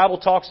 where the Bible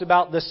talks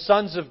about the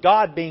sons of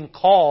God being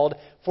called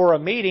for a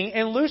meeting,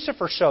 and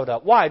Lucifer showed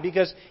up. Why?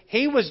 Because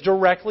he was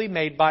directly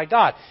made by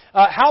God.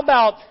 How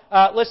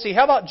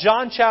about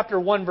John chapter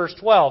 1 verse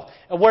 12,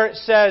 where it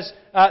says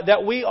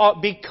that we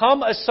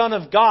become a son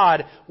of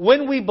God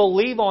when we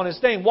believe on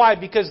His name. Why?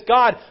 Because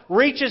God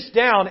reaches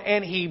down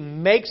and He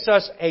makes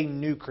us a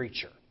new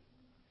creature.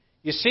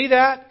 You see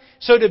that?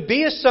 So to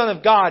be a son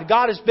of God,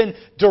 God has been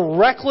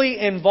directly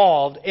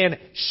involved in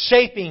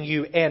shaping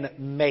you and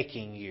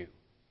making you.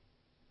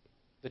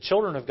 The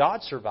children of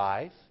God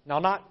survive. Now,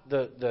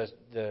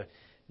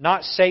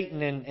 not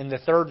Satan and the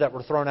third that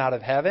were thrown out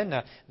of heaven.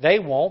 They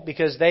won't,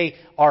 because they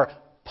are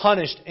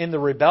punished in the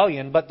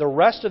rebellion. But the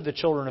rest of the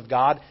children of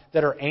God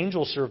that are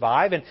angels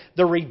survive, and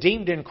the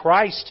redeemed in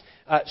Christ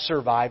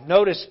survive.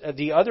 Notice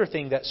the other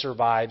thing that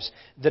survives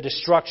the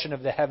destruction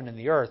of the heaven and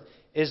the earth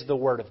is the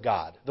Word of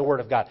God. The Word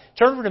of God.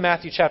 Turn over to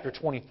Matthew chapter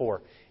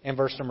 24 and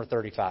verse number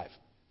 35.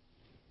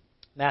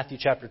 Matthew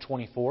chapter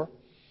 24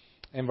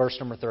 and verse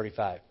number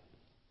 35.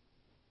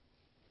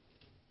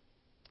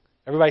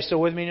 Everybody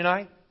still with me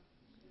tonight?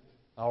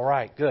 All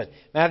right, good.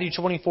 Matthew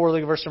 24,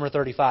 look at verse number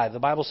 35. The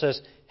Bible says,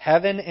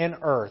 "Heaven and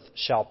earth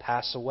shall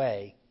pass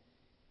away,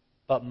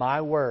 but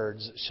my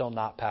words shall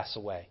not pass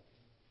away."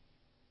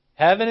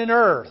 Heaven and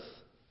earth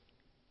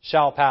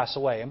shall pass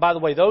away. And by the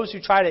way, those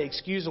who try to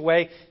excuse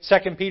away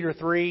 2 Peter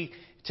 3,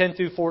 10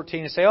 through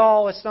 14 and say,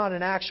 oh, it's not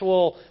an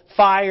actual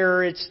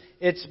fire,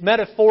 it's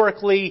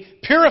metaphorically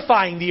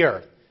purifying the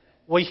earth.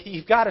 Well,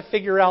 you've got to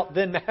figure out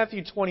then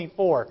Matthew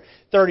 24,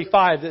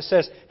 35 that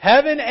says,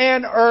 "Heaven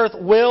and earth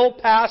will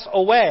pass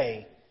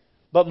away,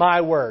 but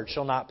my word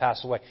shall not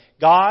pass away."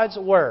 God's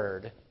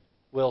word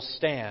will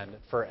stand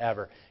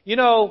forever. You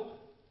know,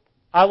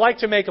 I like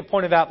to make a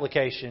point of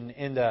application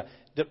in the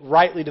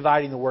rightly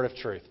dividing the word of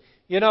truth.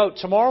 You know,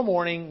 tomorrow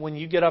morning when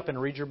you get up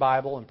and read your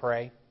Bible and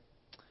pray,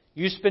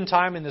 you spend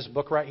time in this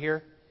book right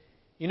here.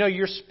 You know,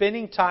 you're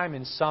spending time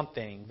in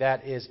something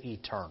that is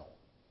eternal.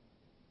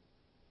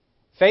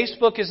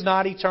 Facebook is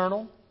not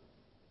eternal.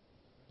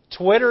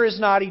 Twitter is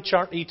not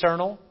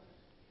eternal.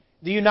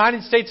 The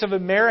United States of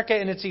America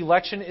and its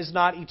election is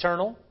not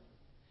eternal.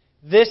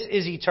 This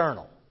is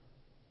eternal.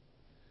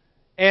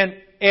 And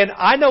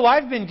I know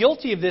I've been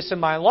guilty of this in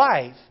my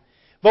life,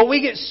 but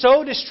we get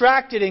so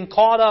distracted and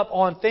caught up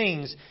on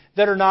things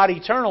that are not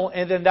eternal,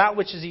 and then that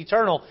which is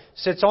eternal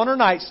sits on our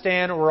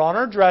nightstand or on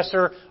our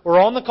dresser or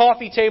on the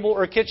coffee table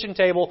or kitchen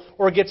table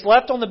or gets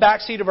left on the back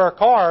seat of our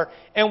car,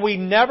 and we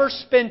never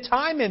spend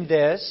time in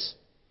this,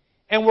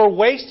 and we're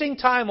wasting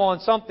time on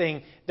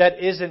something that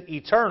isn't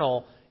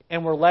eternal,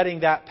 and we're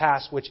letting that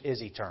pass which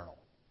is eternal.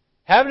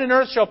 Heaven and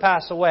earth shall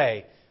pass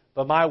away,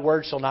 but my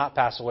word shall not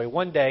pass away.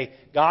 One day,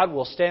 God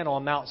will stand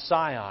on Mount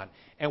Sion,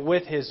 and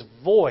with His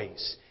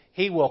voice,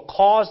 He will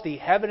cause the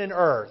heaven and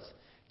earth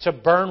to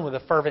burn with a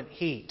fervent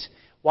heat.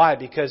 Why?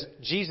 Because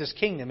Jesus'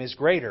 kingdom is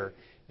greater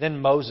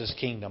than Moses'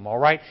 kingdom. All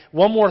right?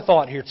 One more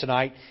thought here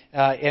tonight,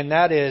 and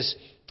that is,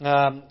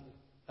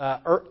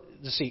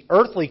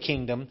 earthly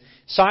kingdom.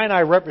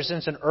 Sinai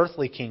represents an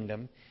earthly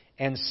kingdom,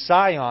 and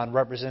Sion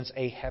represents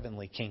a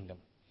heavenly kingdom.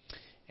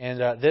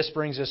 And this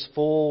brings us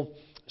full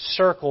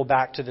circle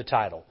back to the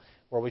title,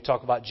 where we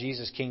talk about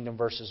Jesus' kingdom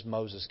versus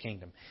Moses'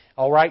 kingdom.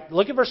 All right?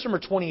 Look at verse number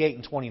 28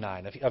 and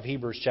 29 of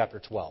Hebrews chapter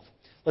 12.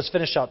 Let's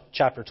finish up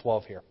chapter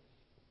 12 here.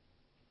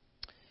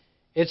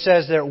 It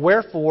says there,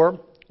 "Wherefore,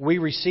 we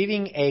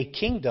receiving a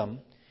kingdom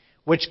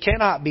which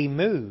cannot be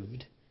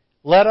moved,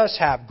 let us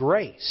have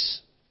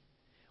grace,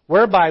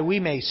 whereby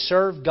we may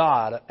serve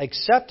God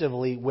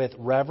acceptably with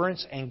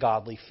reverence and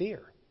godly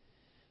fear.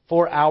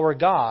 For our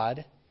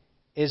God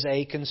is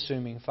a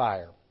consuming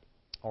fire."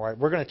 All right,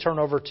 we're going to turn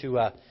over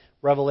to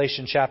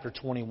Revelation chapter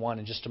 21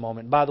 in just a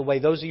moment. And by the way,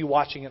 those of you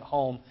watching at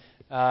home,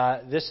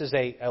 this is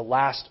a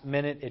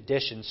last-minute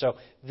edition. So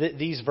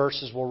these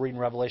verses we'll read in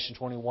Revelation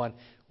 21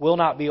 will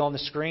not be on the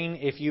screen.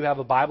 If you have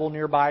a Bible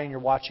nearby and you're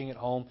watching at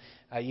home,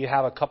 you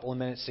have a couple of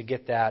minutes to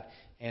get that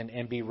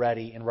and be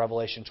ready in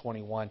Revelation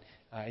 21.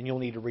 And you'll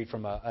need to read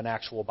from an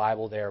actual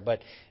Bible there.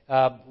 But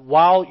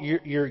while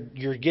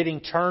you're getting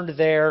turned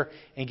there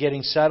and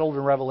getting settled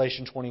in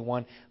Revelation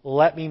 21,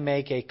 let me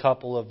make a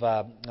couple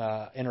of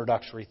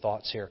introductory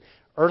thoughts here.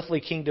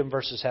 Earthly kingdom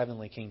versus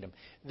heavenly kingdom.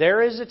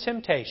 There is a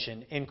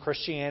temptation in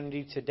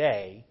Christianity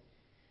today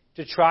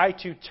to try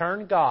to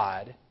turn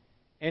God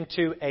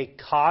into a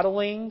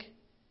coddling,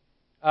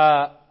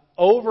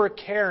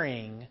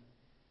 over-caring,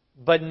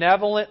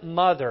 benevolent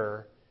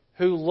mother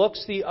who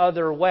looks the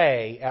other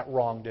way at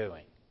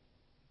wrongdoing.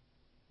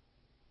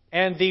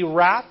 And the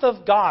wrath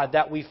of God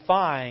that we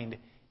find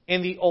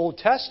in the Old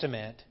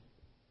Testament,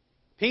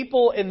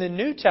 people in the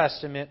New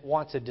Testament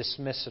want to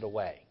dismiss it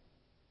away.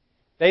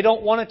 They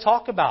don't want to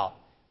talk about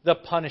the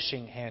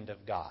punishing hand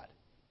of God.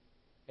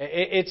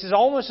 It's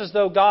almost as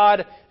though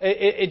God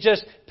it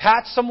just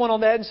pats someone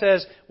on the head and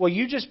says, well,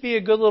 you just be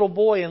a good little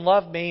boy and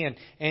love me,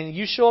 and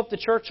you show up to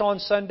church on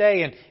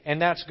Sunday,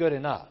 and that's good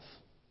enough.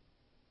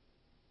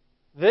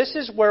 This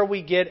is where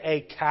we get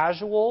a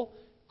casual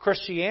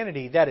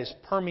Christianity that is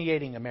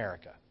permeating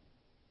America.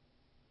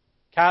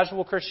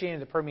 Casual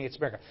Christianity that permeates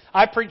America.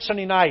 I preached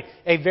Sunday night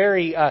a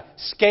very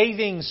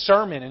scathing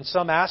sermon in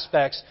some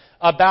aspects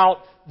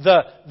about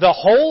the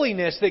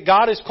holiness that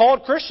God has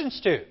called Christians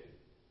to.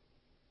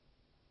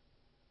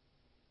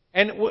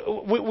 And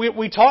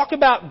we talk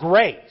about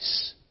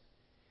grace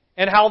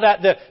and how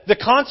that the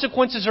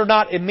consequences are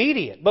not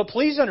immediate. But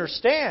please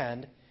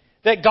understand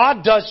that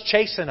God does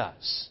chasten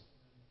us.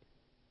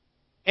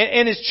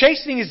 And His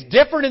chastening is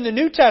different in the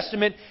New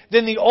Testament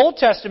than the Old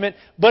Testament,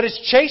 but His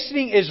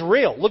chastening is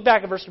real. Look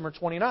back at verse number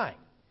 29.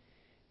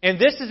 And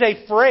this is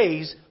a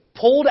phrase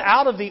pulled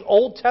out of the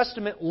Old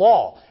Testament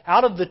law,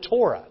 out of the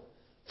Torah.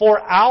 For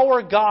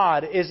our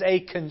God is a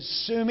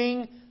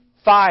consuming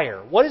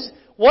fire. What is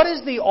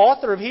the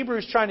author of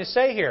Hebrews trying to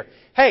say here?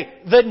 Hey,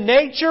 the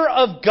nature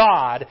of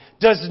God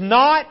does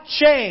not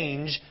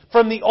change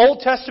from the Old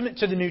Testament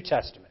to the New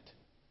Testament.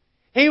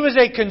 He was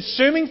a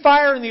consuming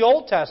fire in the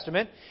Old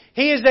Testament.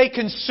 He is a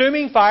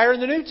consuming fire in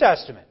the New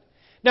Testament.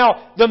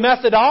 Now, the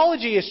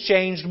methodology has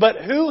changed, but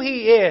who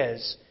He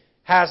is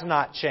has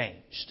not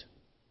changed.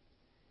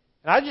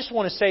 And I just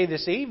want to say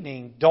this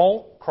evening,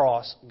 don't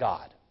cross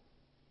God.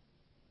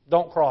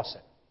 Don't cross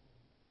Him.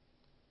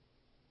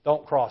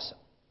 Don't cross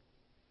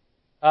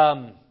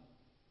Him.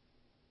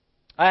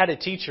 I had a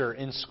teacher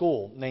in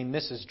school named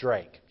Mrs.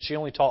 Drake. She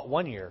only taught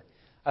 1 year.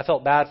 I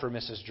felt bad for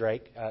Mrs.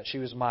 Drake. She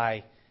was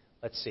my,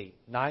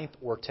 9th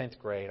or 10th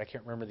grade. I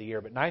can't remember the year,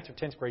 but 9th or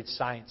 10th grade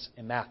science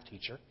and math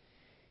teacher.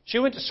 She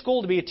went to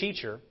school to be a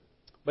teacher,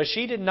 but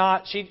she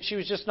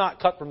was just not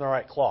cut from the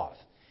right cloth.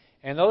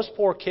 And those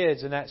poor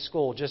kids in that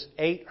school just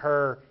ate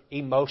her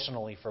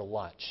emotionally for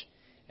lunch.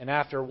 And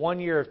after 1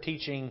 year of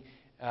teaching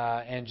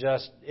and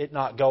just it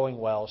not going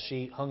well,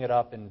 she hung it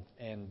up and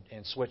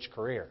switched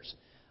careers.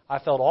 I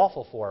felt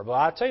awful for her. But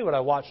I'll tell you what I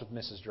watched with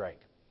Mrs. Drake.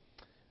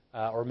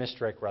 Or Miss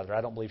Drake, rather.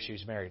 I don't believe she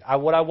was married.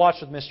 What I watched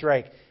with Miss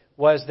Drake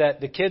was that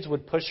the kids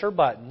would push her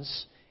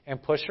buttons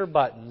and push her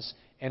buttons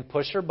and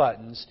push her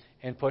buttons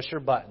and push her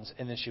buttons,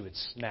 and then she would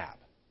snap.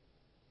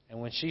 And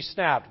when she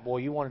snapped, boy,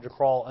 you wanted to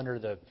crawl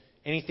under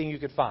anything you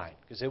could find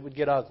because it would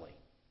get ugly.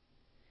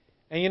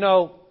 And you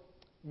know,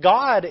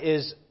 God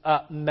is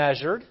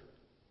measured,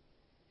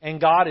 and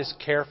God is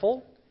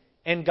careful,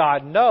 and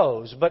God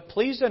knows. But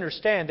please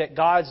understand that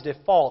God's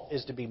default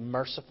is to be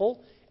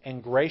merciful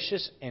and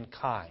gracious and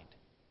kind.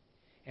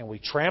 And we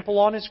trample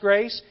on His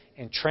grace,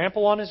 and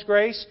trample on His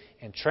grace,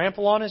 and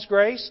trample on His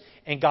grace,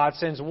 and God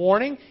sends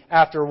warning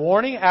after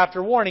warning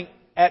after warning.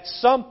 At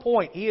some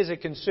point, He is a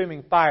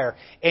consuming fire,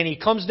 and He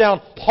comes down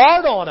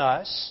hard on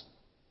us,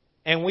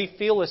 and we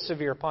feel a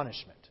severe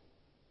punishment.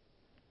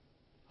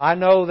 I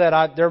know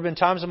that there have been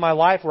times in my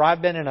life where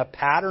I've been in a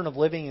pattern of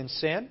living in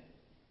sin,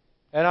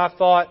 and I've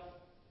thought,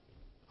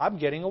 I'm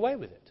getting away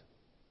with it.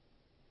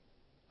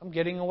 I'm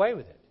getting away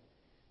with it.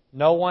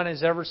 No one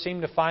has ever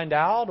seemed to find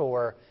out,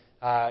 or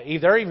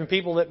there are even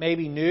people that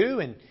maybe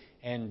knew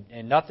and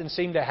nothing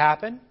seemed to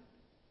happen.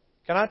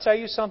 Can I tell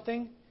you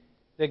something?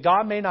 That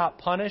God may not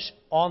punish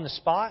on the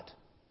spot,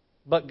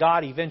 but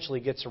God eventually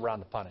gets around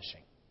to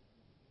punishing.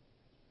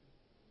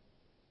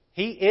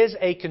 He is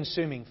a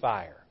consuming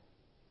fire.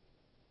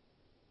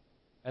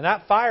 And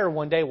that fire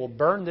one day will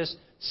burn this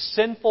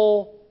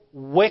sinful,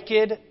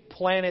 wicked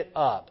planet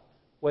up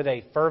with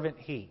a fervent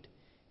heat.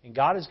 And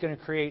God is going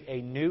to create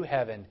a new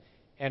heaven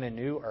and a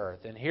new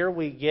earth. And here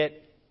we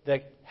get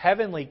the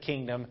heavenly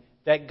kingdom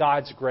that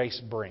God's grace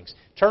brings.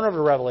 Turn over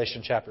to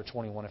Revelation chapter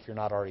 21 if you're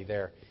not already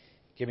there.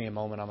 Give me a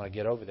moment, I'm going to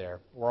get over there.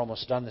 We're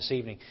almost done this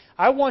evening.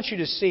 I want you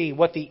to see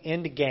what the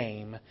end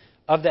game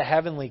of the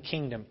heavenly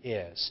kingdom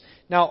is.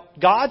 Now,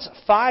 God's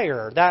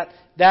fire,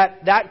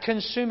 that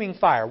consuming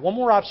fire, one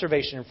more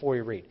observation before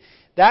we read.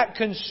 That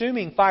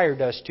consuming fire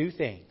does two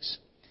things.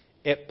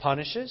 It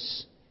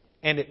punishes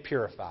and it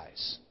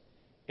purifies.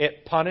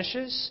 It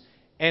punishes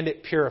and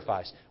it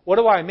purifies. What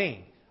do I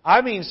mean?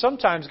 I mean,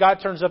 sometimes God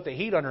turns up the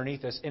heat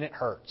underneath us and it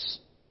hurts.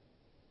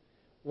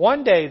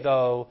 One day,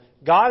 though,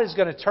 God is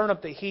going to turn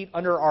up the heat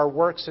under our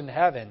works in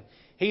heaven.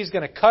 He's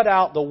going to cut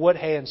out the wood,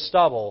 hay, and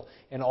stubble,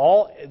 and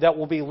all that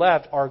will be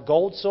left are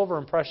gold, silver,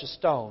 and precious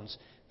stones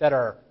that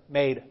are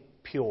made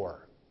pure.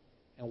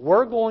 And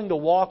we're going to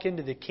walk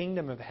into the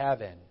kingdom of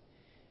heaven.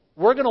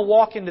 We're going to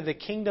walk into the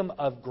kingdom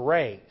of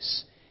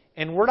grace.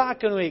 And we're not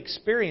going to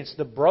experience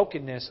the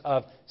brokenness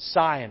of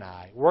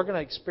Sinai. We're going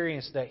to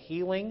experience the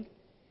healing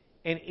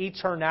and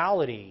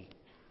eternality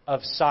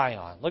of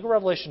Sion. Look at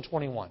Revelation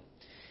 21.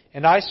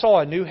 And I saw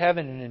a new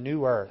heaven and a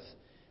new earth.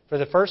 For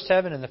the first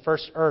heaven and the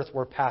first earth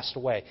were passed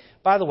away.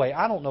 By the way,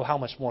 I don't know how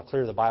much more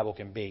clear the Bible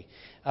can be.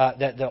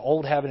 That the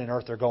old heaven and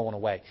earth are going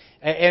away.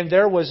 And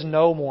there was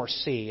no more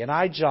sea. And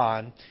I,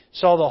 John,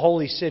 saw the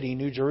holy city,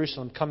 New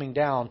Jerusalem, coming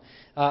down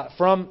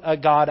from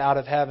God out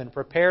of heaven,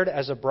 prepared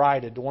as a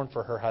bride adorned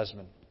for her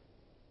husband.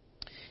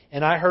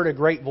 And I heard a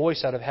great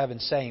voice out of heaven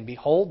saying,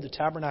 Behold, the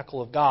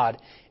tabernacle of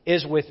God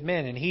is with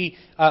men, and He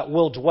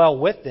will dwell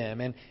with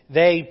them, and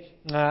they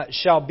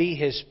shall be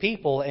His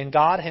people, and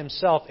God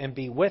Himself and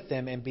be with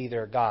them and be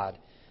their God.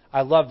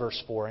 I love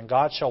verse 4. And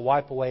God shall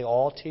wipe away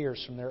all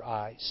tears from their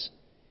eyes.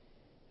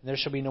 And there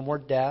shall be no more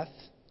death,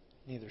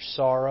 neither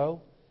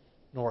sorrow,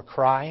 nor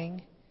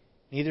crying,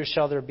 neither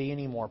shall there be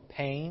any more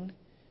pain.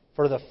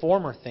 For the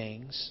former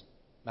things,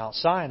 Mount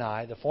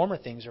Sinai, the former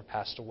things are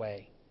passed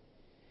away.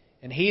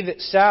 And He that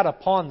sat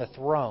upon the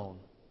throne,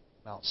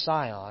 Mount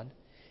Sion,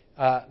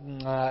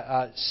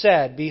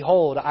 said,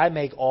 Behold, I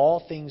make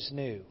all things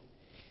new.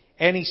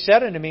 And He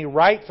said unto me,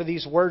 Write, for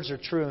these words are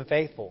true and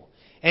faithful.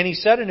 And He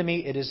said unto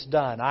me, It is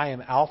done. I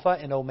am Alpha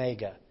and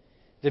Omega,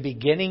 the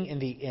beginning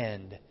and the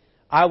end.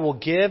 I will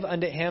give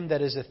unto him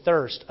that is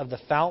athirst of the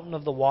fountain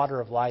of the water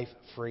of life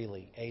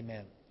freely.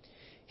 Amen.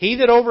 He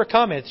that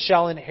overcometh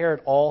shall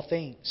inherit all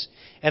things,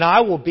 and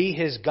I will be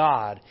his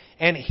God,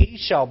 and he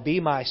shall be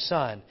my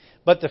son.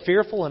 But the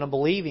fearful and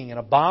unbelieving and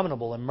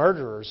abominable and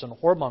murderers and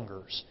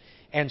whoremongers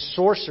and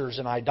sorcerers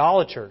and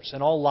idolaters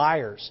and all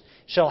liars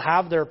shall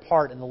have their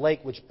part in the lake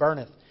which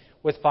burneth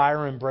with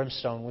fire and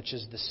brimstone, which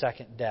is the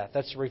second death.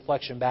 That's a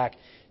reflection back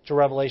to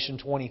Revelation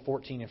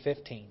 20:14 and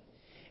 15.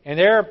 And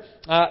there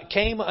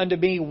came unto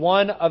me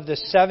one of the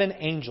 7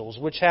 angels,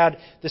 which had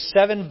the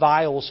 7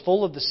 vials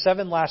full of the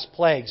 7 last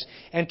plagues,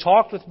 and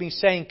talked with me,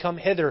 saying, Come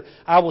hither,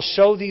 I will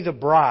show thee the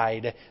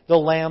bride, the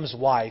Lamb's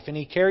wife. And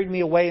he carried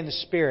me away in the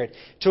Spirit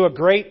to a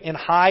great and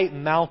high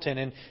mountain,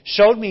 and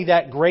showed me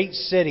that great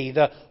city,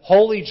 the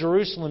holy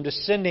Jerusalem,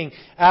 descending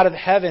out of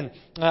heaven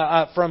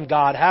from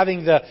God,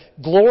 having the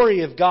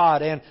glory of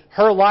God. And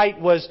her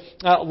light was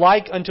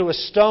like unto a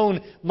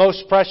stone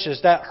most precious.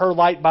 That her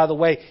light, by the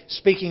way,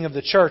 speaking of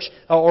the church,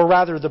 or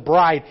rather the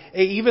bride,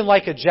 even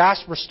like a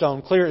jasper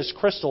stone, clear as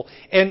crystal,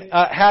 and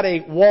had a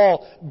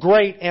wall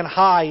great and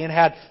high, and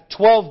had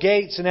 12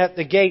 gates, and at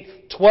the gate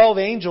 12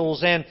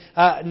 angels, and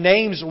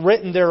names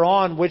written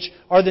thereon, which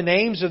are the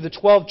names of the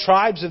 12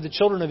 tribes of the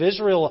children of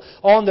Israel.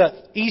 On the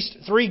east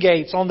 3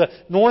 gates, on the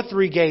north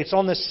 3 gates,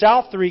 on the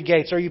south 3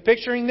 gates. Are you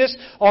picturing this?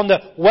 On the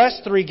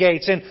west 3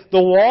 gates. And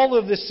the wall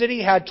of the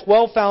city had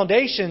 12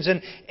 foundations,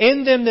 and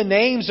in them the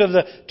names of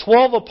the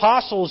 12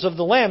 apostles of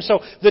the Lamb. So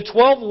the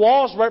 12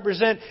 walls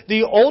represent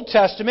the Old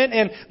Testament,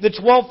 and the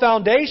 12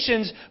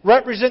 foundations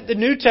represent the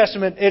New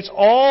Testament. It's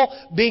all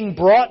being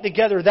brought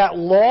together. That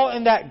law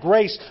and that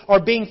grace are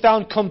being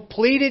found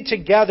completed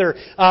together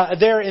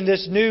there in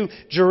this new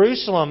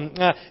Jerusalem.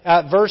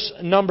 Verse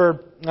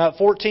number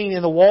 14,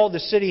 in the wall of the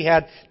city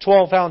had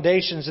 12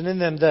 foundations, and in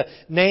them the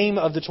name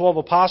of the 12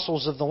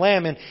 apostles of the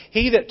Lamb. And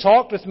he that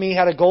talked with me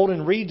had a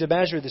golden reed to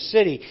measure the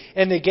city,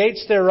 and the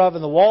gates thereof,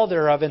 and the wall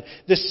thereof. And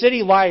the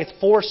city lieth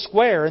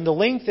foursquare, and the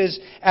length is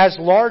as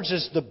large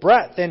as the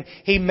breadth. And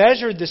he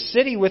measured the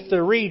city with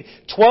the reed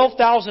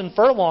 12,000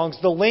 furlongs.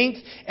 The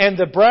length and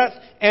the breadth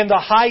and the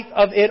height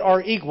of it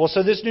are equal.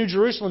 So this New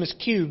Jerusalem is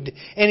cubed.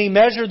 And he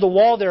measured the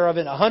wall thereof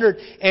in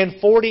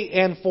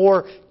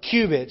 144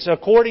 cubits,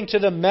 according to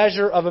the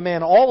measure of a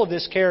man. All of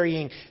this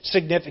carrying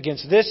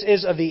significance. This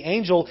is of the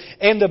angel.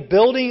 And the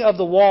building of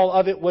the wall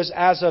of it was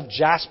as of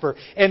jasper.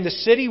 And the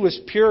city was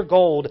pure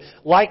gold,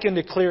 like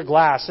unto clear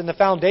glass. And the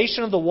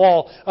foundation of the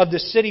wall of the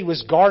city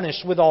was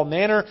garnished with all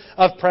manner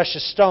of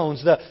precious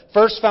stones. The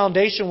first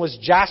foundation was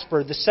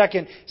jasper, the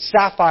second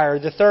sapphire,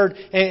 the third,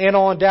 and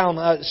on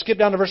down. Skip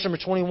down to verse number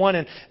 21.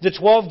 And the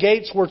 12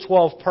 gates were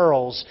 12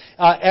 pearls.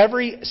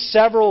 Every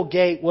several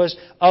gate was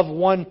of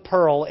one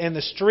pearl. And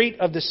the street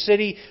of the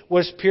city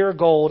was pure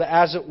gold,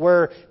 as it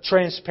were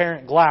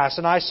transparent glass.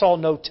 And I saw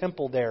no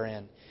temple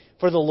therein.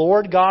 For the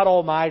Lord God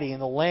Almighty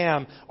and the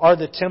Lamb are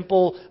the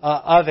temple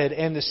of it.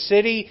 And the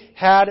city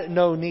had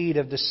no need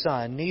of the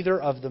sun, neither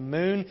of the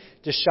moon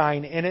to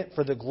shine in it.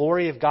 For the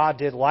glory of God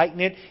did lighten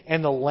it,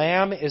 and the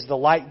Lamb is the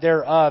light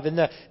thereof. And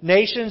the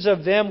nations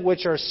of them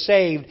which are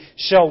saved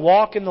shall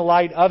walk in the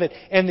light of it.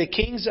 And the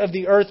kings of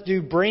the earth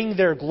do bring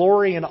their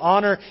glory and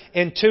honor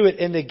into it.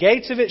 And the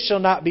gates of it shall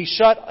not be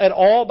shut at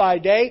all by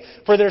day,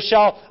 for there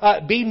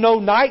shall be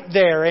no night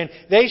there. And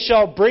they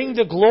shall bring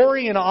the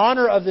glory and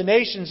honor of the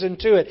nations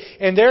into it.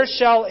 And there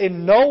shall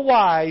in no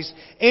wise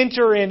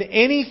enter in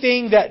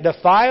anything that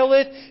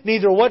defileth,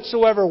 neither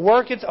whatsoever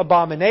worketh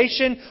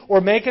abomination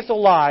or maketh a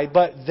lie,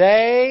 but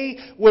they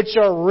which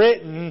are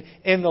written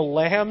in the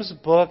Lamb's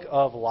book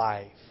of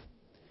life.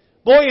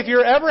 Boy, if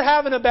you're ever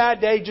having a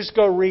bad day, just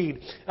go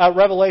read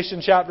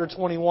Revelation chapter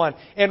 21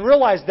 and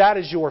realize that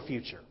is your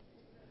future.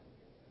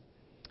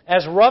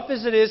 As rough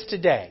as it is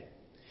today,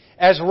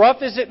 as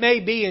rough as it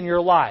may be in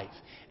your life,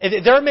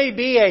 there may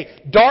be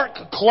a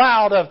dark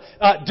cloud of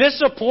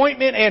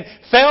disappointment and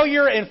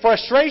failure and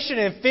frustration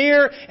and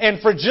fear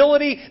and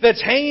fragility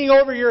that's hanging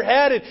over your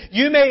head. And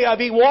you may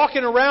be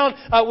walking around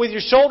with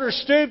your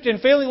shoulders stooped and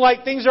feeling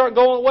like things aren't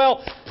going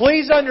well.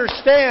 Please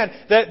understand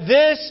that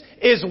this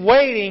is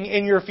waiting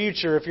in your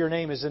future if your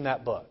name is in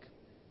that book.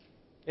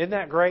 Isn't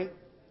that great?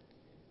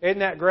 Isn't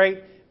that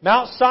great?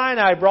 Mount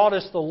Sinai brought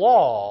us the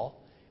law,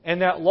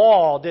 and that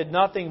law did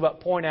nothing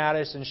but point at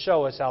us and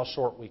show us how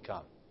short we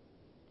come.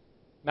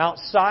 Mount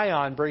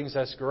Sion brings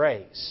us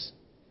grace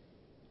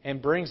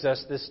and brings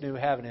us this new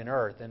heaven and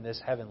earth and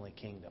this heavenly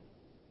kingdom.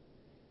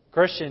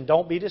 Christian,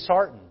 don't be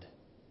disheartened.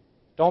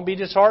 Don't be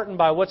disheartened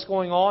by what's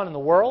going on in the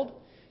world.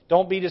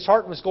 Don't be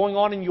disheartened what's going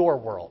on in your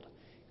world.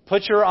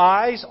 Put your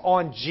eyes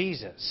on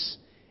Jesus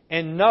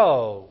and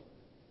know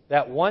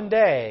that one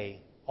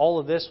day all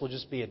of this will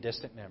just be a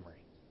distant memory.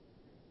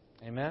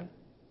 Amen?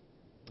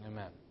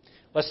 Amen.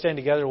 Let's stand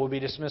together. We'll be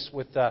dismissed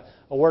with a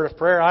word of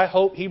prayer. I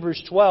hope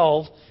Hebrews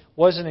 12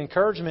 was an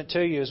encouragement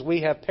to you as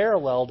we have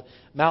paralleled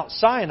Mount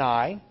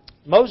Sinai,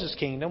 Moses'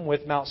 kingdom,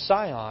 with Mount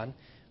Sion,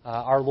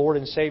 our Lord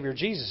and Savior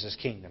Jesus'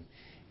 kingdom.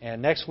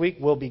 And next week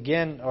we'll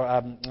begin,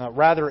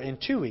 rather in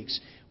 2 weeks,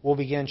 we'll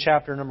begin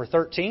chapter number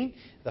 13,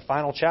 the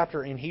final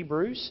chapter in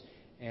Hebrews,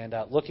 and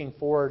looking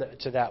forward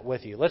to that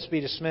with you. Let's be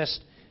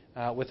dismissed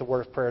with a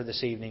word of prayer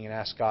this evening and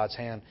ask God's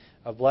hand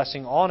of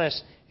blessing on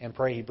us and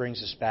pray He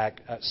brings us back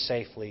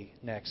safely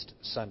next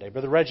Sunday.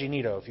 Brother Reggie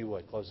Nito, if you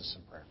would, close us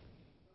in prayer.